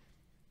 married,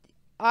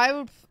 I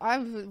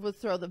would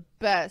throw the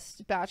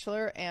best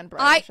bachelor and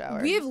bridal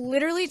shower. We have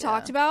literally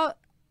talked about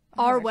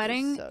our actually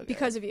wedding so good.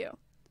 because of you.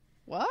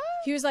 What?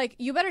 He was like,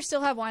 "You better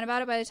still have wine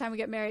about it by the time we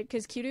get married,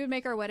 because Cutie would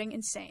make our wedding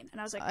insane."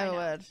 And I was like, "I know.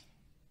 would.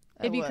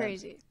 It'd be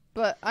crazy."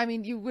 But I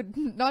mean, you would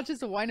not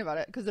just whine about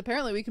it, because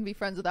apparently we can be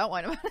friends without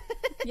whine about it.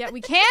 Yeah, we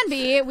can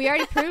be. We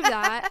already proved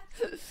that.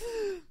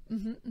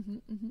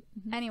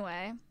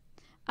 Anyway,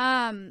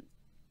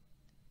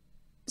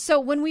 so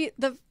when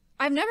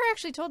I've never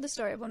actually told the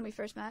story of when we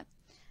first met.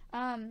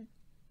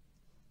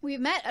 We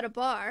met at a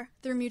bar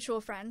through mutual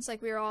friends.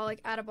 Like, we were all,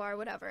 like, at a bar,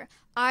 whatever.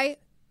 I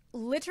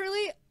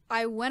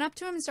went up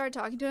to him and started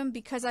talking to him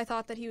because I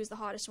thought that he was the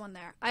hottest one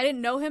there. I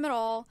didn't know him at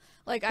all.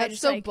 Like, That's I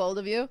just, so like... bold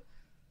of you.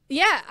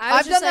 Yeah,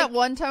 I've done that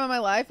one time in my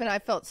life, and I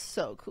felt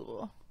so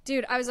cool.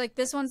 Dude, I was like,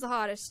 this one's the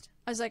hottest.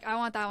 I was like, I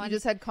want that one. You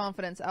just had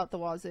confidence out the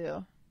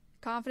wazoo.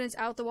 Confidence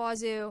out the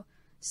wazoo.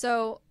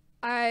 So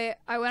I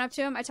went up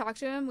to him. I talked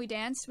to him. We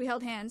danced. We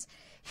held hands.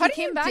 How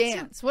do you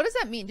dance? What does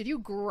that mean? Did you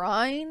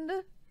grind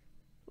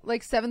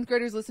like 7th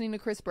graders listening to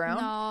Chris Brown?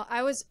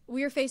 No,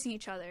 we were facing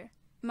each other.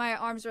 My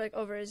arms were like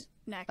over his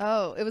neck.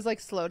 Oh, it was like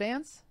slow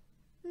dance?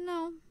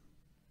 No.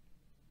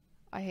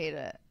 I hate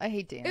it. I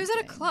hate dancing. It was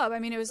at a club. I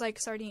mean, it was like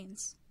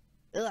sardines.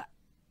 Ugh.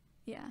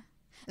 Yeah.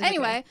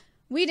 Anyway,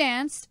 we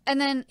danced, and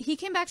then he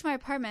came back to my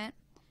apartment,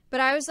 but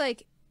I was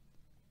like,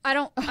 I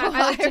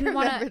like, didn't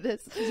want to.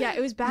 This. Yeah, it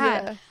was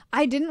bad. Yeah.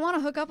 I didn't want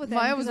to hook up with him.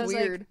 Mine was I was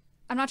weird. Like,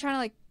 I'm not trying to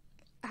like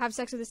have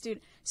sex with this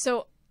dude.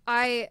 So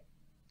I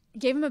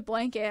gave him a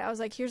blanket. I was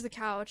like, here's the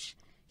couch.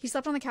 He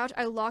slept on the couch.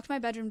 I locked my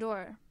bedroom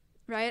door.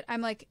 Right?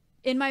 I'm like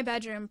in my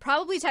bedroom,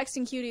 probably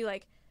texting Cutie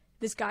like,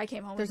 this guy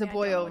came home. There's with a me.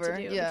 boy I don't know over. what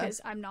to do Yeah.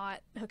 because I'm not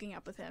hooking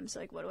up with him. So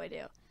like, what do I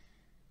do?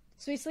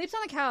 So he sleeps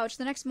on the couch.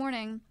 The next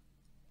morning,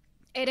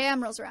 8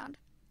 a.m. rolls around.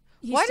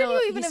 Why did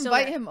you even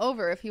invite him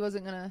over if he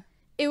wasn't gonna?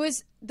 It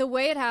was the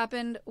way it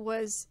happened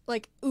was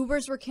like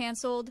Ubers were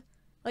canceled.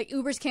 Like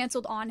Ubers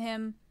canceled on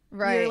him.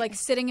 Right. We were like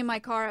sitting in my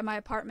car at my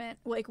apartment,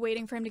 like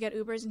waiting for him to get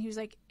Ubers, and he was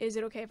like, "Is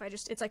it okay if I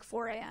just?" It's like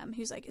 4 a.m. He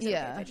was like, "Is it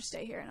okay if I just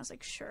stay here?" And I was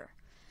like, "Sure."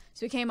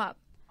 So he came up.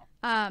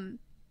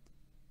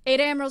 8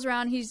 a.m. rolls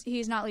around.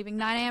 He's not leaving.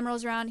 9 a.m.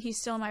 rolls around. He's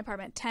still in my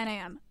apartment. 10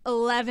 a.m.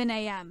 11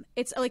 a.m.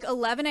 It's like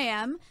 11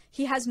 a.m.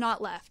 He has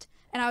not left.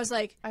 And I was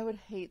like, I would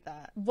hate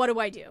that. What do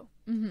I do?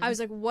 I was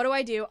like, what do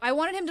I do? I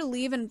wanted him to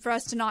leave and for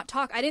us to not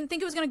talk. I didn't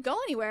think it was going to go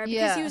anywhere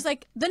because he was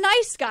like the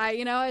nice guy,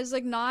 you know? I was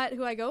like not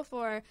who I go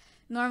for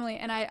normally.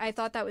 And I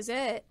thought that was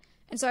it.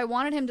 And so I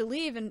wanted him to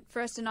leave and for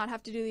us to not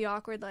have to do the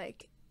awkward,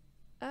 like,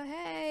 oh,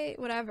 hey,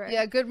 whatever.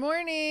 Yeah, good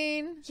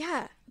morning.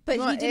 Yeah. But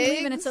he didn't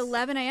leave and it's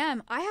 11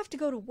 a.m. I have to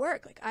go to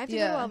work. Like, I have to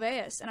go to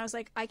Alveus. And I was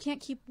like, I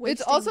can't keep wasting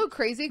It's also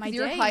crazy because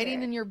you're hiding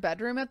here. in your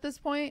bedroom at this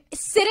point.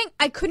 Sitting,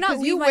 I could not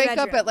leave my bedroom. You wake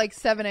up at like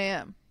 7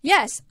 a.m.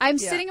 Yes, I'm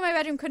sitting in my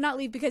bedroom, could not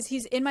leave because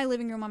he's in my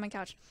living room on my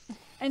couch.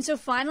 And so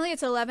finally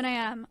it's 11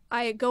 a.m.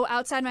 I go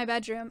outside my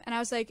bedroom and I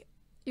was like,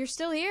 you're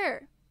still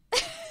here.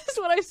 That's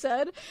what I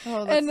said.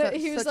 Oh, that's and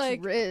he was such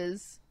like,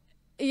 Riz.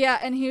 Yeah,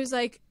 and he was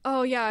like,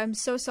 oh yeah, I'm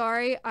so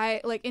sorry.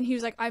 And he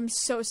was like, I'm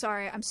so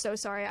sorry. I'm so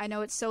sorry. I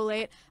know it's so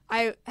late.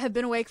 I have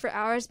been awake for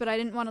hours, but I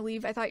didn't want to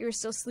leave. I thought you were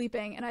still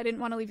sleeping, and I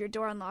didn't want to leave your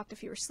door unlocked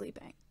if you were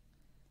sleeping.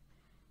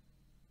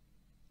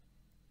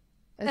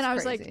 That's and I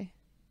was crazy. like,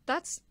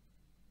 that's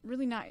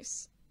really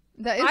nice.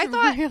 That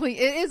is really,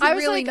 it is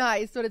really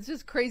nice, but it's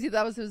just crazy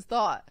that was his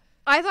thought.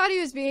 I thought he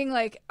was being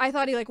like, I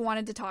thought he like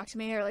wanted to talk to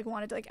me or like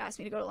wanted to like ask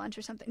me to go to lunch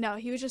or something. No,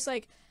 he was just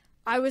like,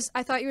 I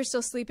thought you were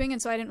still sleeping,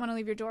 and so I didn't want to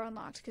leave your door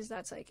unlocked because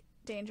that's like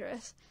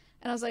dangerous.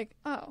 And I was like,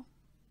 oh,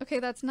 okay,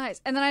 that's nice.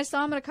 And then I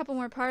saw him at a couple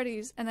more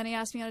parties, and then he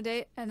asked me on a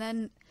date, and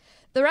then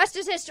the rest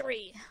is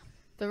history.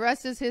 The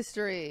rest is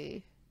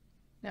history.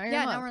 Now you're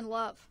now we're in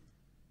love.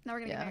 Now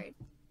we're gonna get married.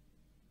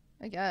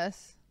 I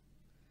guess.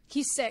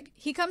 He's sick.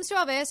 He comes to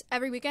Alveus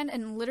every weekend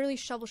and literally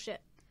shovel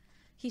shit.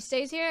 He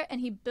stays here and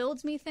he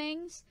builds me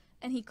things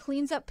and he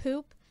cleans up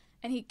poop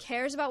and he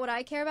cares about what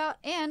I care about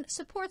and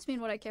supports me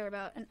in what I care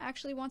about and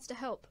actually wants to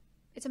help.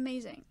 It's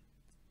amazing.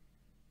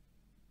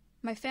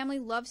 My family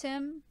loves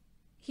him.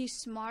 He's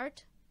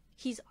smart.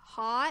 He's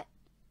hot.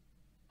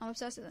 I'm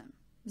obsessed with him.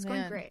 It's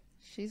going great.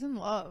 She's in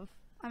love.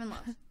 I'm in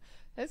love.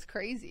 That's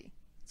crazy.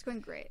 It's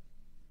going great.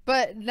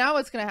 But now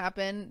what's gonna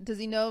happen? Does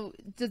he know?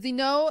 Does he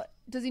know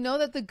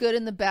that the good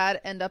and the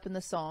bad end up in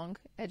the song?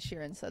 Ed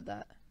Sheeran said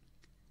that.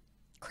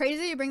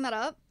 Crazy you bring that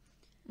up.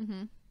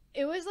 Mm-hmm.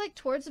 It was like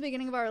towards the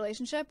beginning of our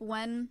relationship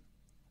when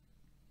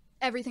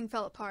everything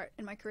fell apart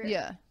in my career.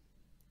 Yeah.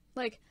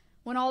 Like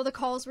when all the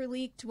calls were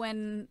leaked,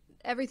 when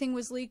everything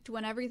was leaked,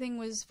 when everything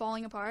was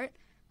falling apart.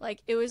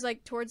 Like it was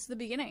like towards the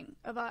beginning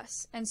of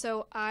us. And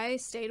so I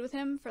stayed with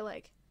him for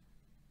like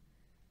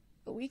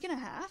a week and a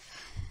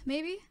half,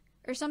 maybe,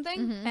 or something.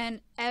 Mm-hmm.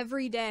 And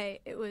every day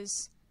it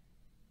was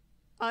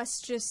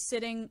us just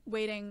sitting,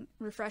 waiting,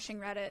 refreshing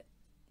Reddit.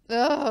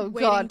 Oh,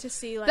 waiting God. to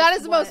see, like, that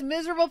is the most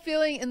miserable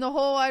feeling in the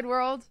whole wide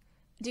world.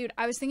 Dude,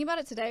 I was thinking about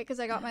it today because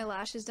I got my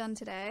lashes done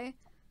today.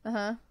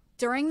 Uh-huh.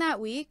 During that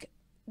week,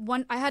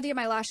 I had to get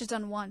my lashes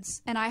done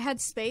once, and I had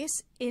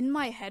space in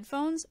my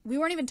headphones. We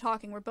weren't even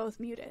talking. We're both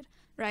muted,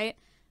 right?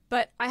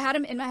 But I had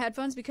them in my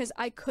headphones because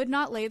I could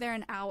not lay there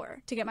an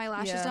hour to get my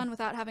lashes done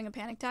without having a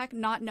panic attack,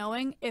 not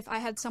knowing if I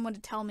had someone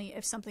to tell me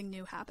if something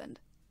new happened.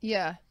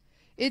 Yeah.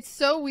 It's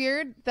so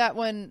weird that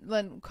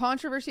when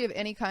controversy of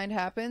any kind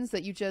happens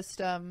that you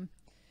just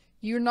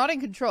you're not in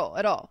control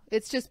at all.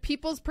 It's just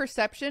people's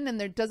perception, and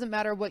there doesn't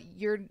matter what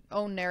your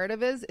own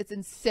narrative is. It's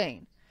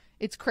insane.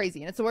 It's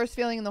crazy, and it's the worst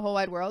feeling in the whole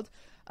wide world.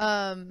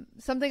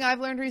 Something I've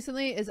learned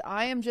recently is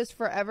I am just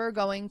forever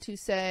going to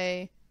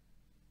say,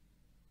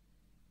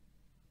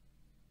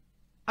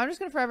 I'm just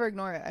going to forever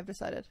ignore it. I've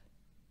decided.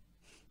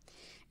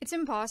 It's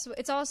impossible.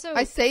 It's also...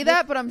 I say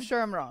that, but I'm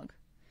sure I'm wrong.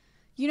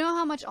 You know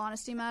how much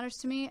honesty matters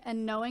to me,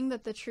 and knowing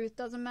that the truth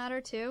doesn't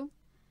matter too?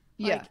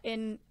 Yeah.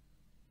 Like,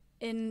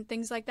 in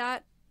things like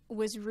that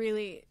was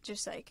really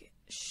just like...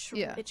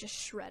 It just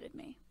shredded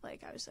me.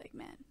 Like, I was like,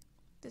 man,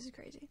 this is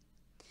crazy.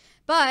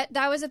 But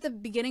that was at the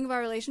beginning of our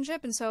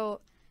relationship, and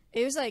so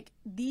it was like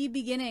the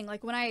beginning.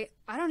 Like when I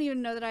don't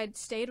even know that I'd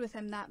stayed with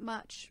him that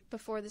much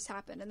before this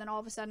happened, and then all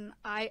of a sudden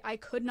I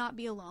could not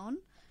be alone.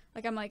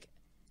 Like I'm like,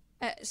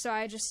 so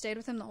I just stayed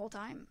with him the whole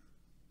time.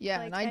 Yeah,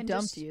 like, and I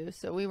dumped you,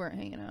 so we weren't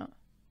hanging out.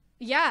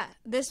 Yeah,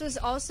 this was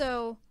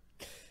also.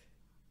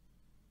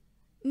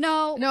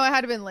 No, it had to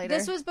have been later.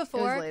 This was before.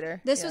 It was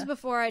later. This was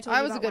before I told you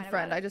I was about a good Wine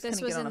friend. About It. I just this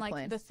couldn't was get on in a like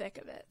plane. the thick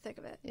of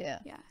it. Yeah.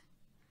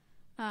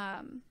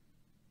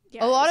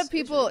 Yeah, a lot of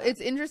people, really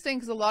it's interesting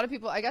because a lot of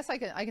people, I guess I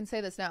can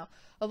say this now.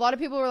 A lot of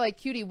people were like,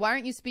 Cutie, why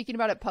aren't you speaking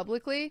about it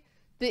publicly?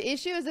 The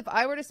issue is if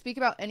I were to speak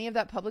about any of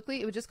that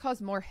publicly, it would just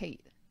cause more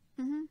hate.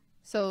 Mm-hmm.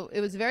 So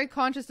it was a very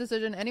conscious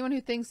decision. Anyone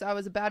who thinks I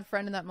was a bad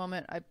friend in that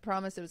moment, I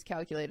promise it was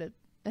calculated.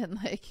 And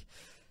like,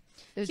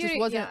 it Cutie, just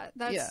wasn't,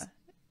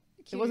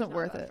 it wasn't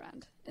worth it.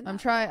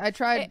 I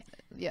tried,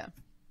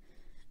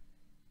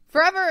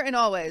 Forever and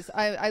always.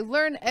 I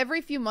learn every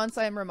few months.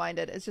 I am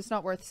reminded it's just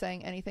not worth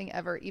saying anything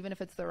ever, even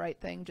if it's the right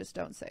thing. Just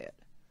don't say it.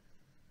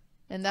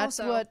 And that's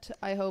also, what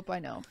I hope I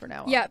know for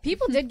now on. Yeah,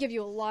 people did give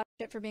you a lot of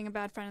shit for being a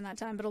bad friend in that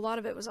time, but a lot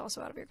of it was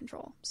also out of your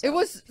control. So it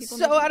was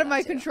so out of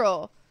my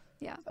control.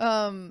 Yeah.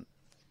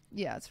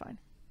 Yeah, it's fine.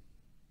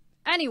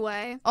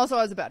 Anyway. Also,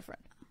 I was a bad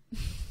friend.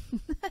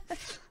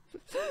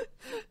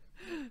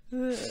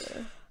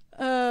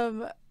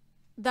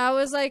 That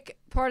was like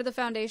part of the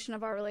foundation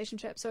of our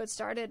relationship. So it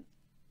started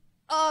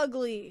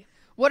ugly.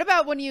 What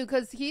about when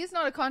because he's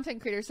not a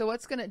content creator, so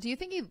do you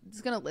think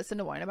he's gonna listen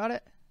to Wine About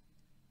It?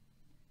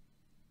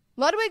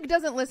 Ludwig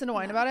doesn't listen to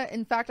Wine About It.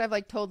 In fact, I've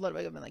like told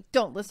Ludwig, I've been like,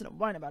 don't listen to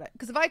Wine About It.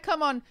 Because if I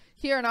come on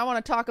here and I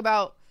want to talk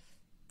about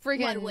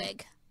freaking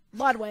Ludwig,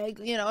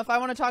 if I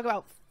want to talk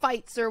about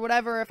fights or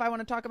whatever, if I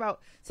want to talk about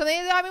something,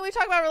 I mean, we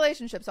talk about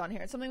relationships on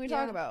here. It's something we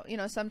talk about.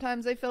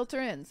 Sometimes they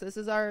filter in. So this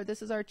is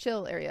our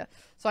chill area.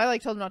 So I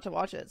like told him not to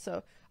watch it.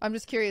 So I'm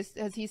just curious,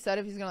 has he said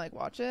if he's gonna like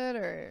watch it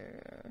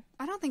or?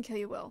 I don't think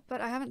he will,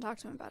 but I haven't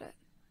talked to him about it.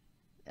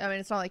 I mean,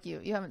 it's not like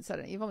you haven't said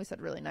it. You've only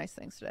said really nice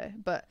things today,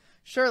 but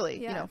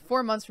surely,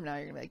 4 months from now,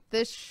 you're gonna be like,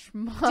 this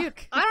schmuck. Dude,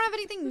 I don't have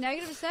anything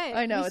negative to say.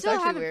 I know, we it's still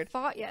actually haven't weird.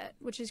 fought yet,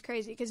 which is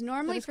crazy. Because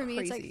normally for me,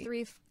 crazy.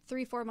 it's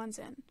like 3-4 months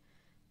in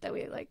that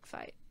we like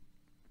fight.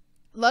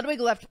 Ludwig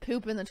left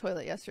poop in the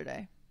toilet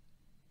yesterday.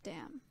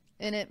 Damn.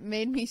 And it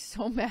made me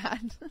so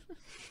mad.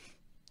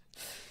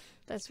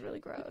 That's really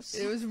gross.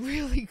 It was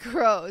really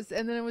gross.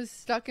 And then it was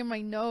stuck in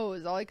my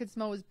nose. All I could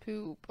smell was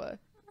poop. I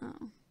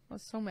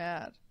was so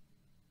mad.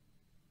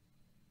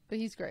 But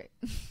he's great.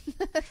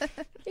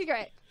 He's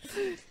great.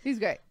 He's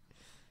great.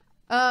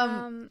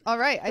 All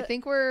right. I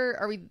think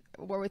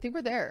I think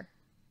we're there.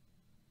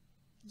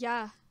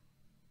 Yeah.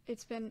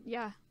 It's been,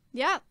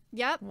 Yep.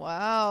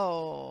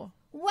 Wow.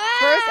 Wow.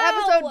 First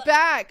episode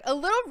back. A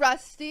little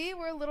rusty.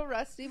 We're a little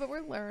rusty, but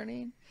we're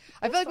learning.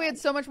 I feel like we had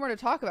so much more to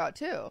talk about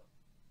too.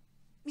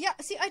 Yeah,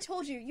 see, I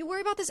told you. You worry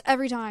about this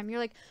every time. You're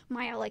like,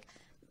 Maya, like,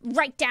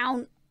 write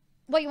down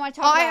what you want to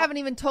talk about. I haven't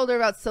even told her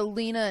about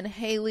Selena and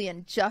Haley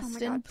and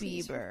Justin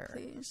Bieber.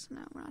 Please.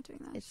 No, we're not doing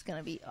that. It's going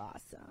to be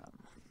awesome.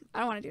 I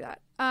don't want to do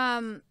that.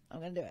 I'm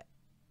going to do it.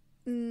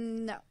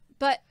 No.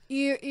 But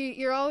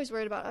you're always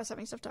worried about us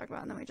having stuff to talk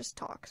about, and then we just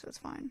talk, so it's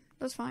fine.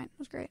 That's fine. It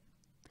was great.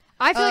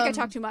 I feel like I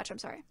talk too much. I'm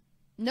sorry.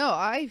 No,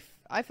 I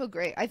feel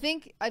great. I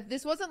think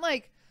this wasn't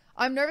like,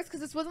 I'm nervous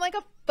because this wasn't like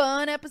a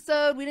fun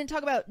episode. We didn't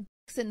talk about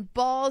and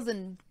balls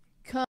and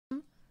cum.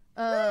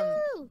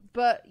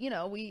 But you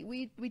know,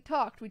 we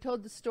talked, we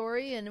told the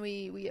story, and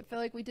we feel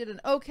like we did an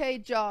okay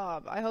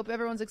job. I hope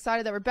everyone's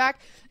excited that we're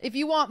back. If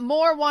you want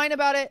more Wine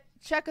About It,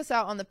 check us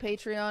out on the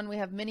Patreon. We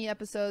have mini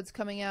episodes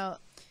coming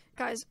out,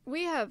 Guys,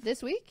 we have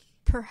this week.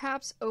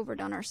 Perhaps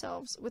overdone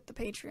ourselves with the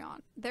Patreon.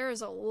 There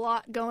is a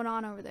lot going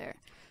on over there.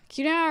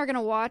 Cute and I are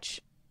gonna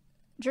watch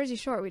Jersey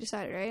Shore. We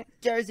decided, right?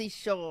 Jersey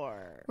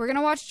Shore. We're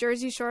gonna watch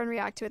Jersey Shore and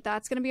react to it.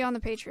 That's gonna be on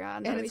the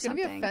Patreon. And it's gonna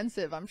be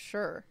offensive, I'm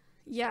sure.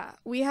 Yeah,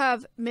 we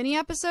have mini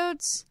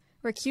episodes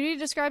where Cutie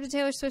describes a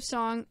Taylor Swift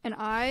song and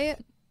I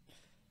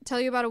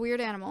tell you about a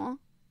weird animal.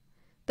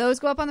 Those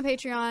go up on the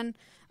Patreon.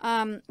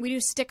 We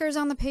do stickers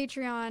on the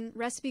Patreon,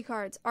 recipe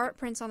cards, art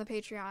prints on the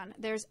Patreon.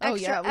 There's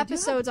extra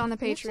episodes on the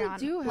Patreon.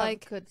 We do have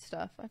like good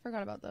stuff. I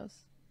forgot about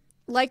those.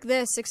 Like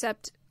this,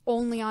 except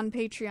only on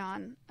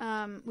Patreon.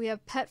 We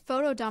have pet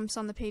photo dumps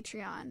on the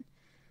Patreon.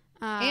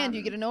 And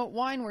you get to know what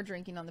wine we're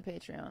drinking on the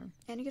Patreon.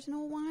 And you get to know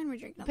what wine we're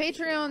drinking on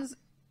Patreon's the Patreon.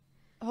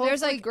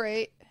 Hopefully like,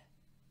 great.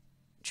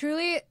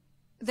 Truly,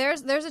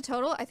 there's a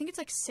total. I think it's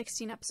like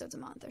 16 episodes a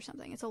month or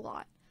something. It's a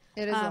lot.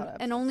 It is a lot.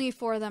 And only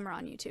 4 of them are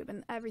on YouTube,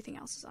 and everything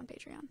else is on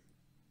Patreon.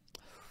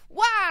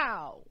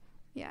 Wow.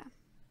 Yeah.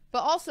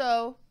 But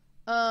also,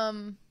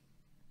 I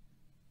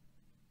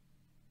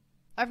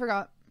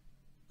forgot.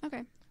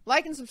 Okay.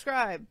 Like and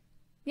subscribe.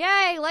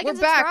 Yay! Like and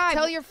subscribe. We're back.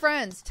 Tell your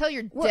friends. Tell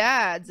your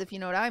dads, if you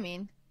know what I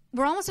mean.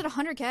 We're almost at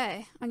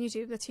 100K on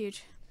YouTube. That's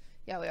huge.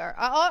 Yeah, we are.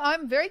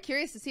 I'm very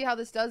curious to see how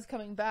this does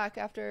coming back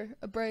after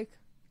a break.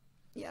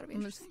 Yeah, it'll be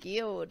interesting. I'm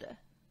scared.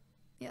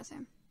 Yeah,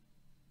 same.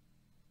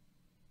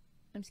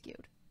 I'm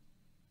scared.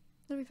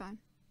 It'll be fine.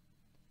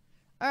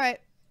 All right.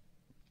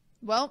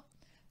 Well,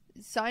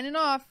 signing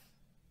off.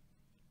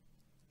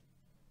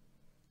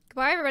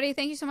 Goodbye, everybody.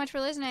 Thank you so much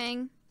for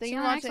listening. Thank you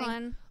for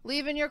watching.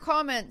 Leave in your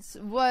comments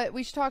what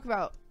we should talk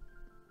about.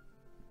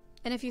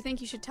 And if you think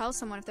you should tell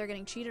someone if they're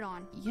getting cheated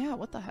on. Yeah,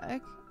 what the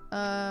heck?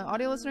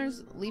 Audio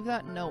listeners, leave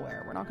that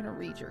nowhere. We're not going to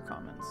read your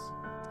comments.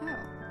 Oh.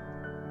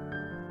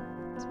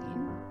 That's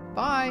mean.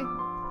 Bye.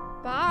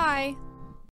 Bye.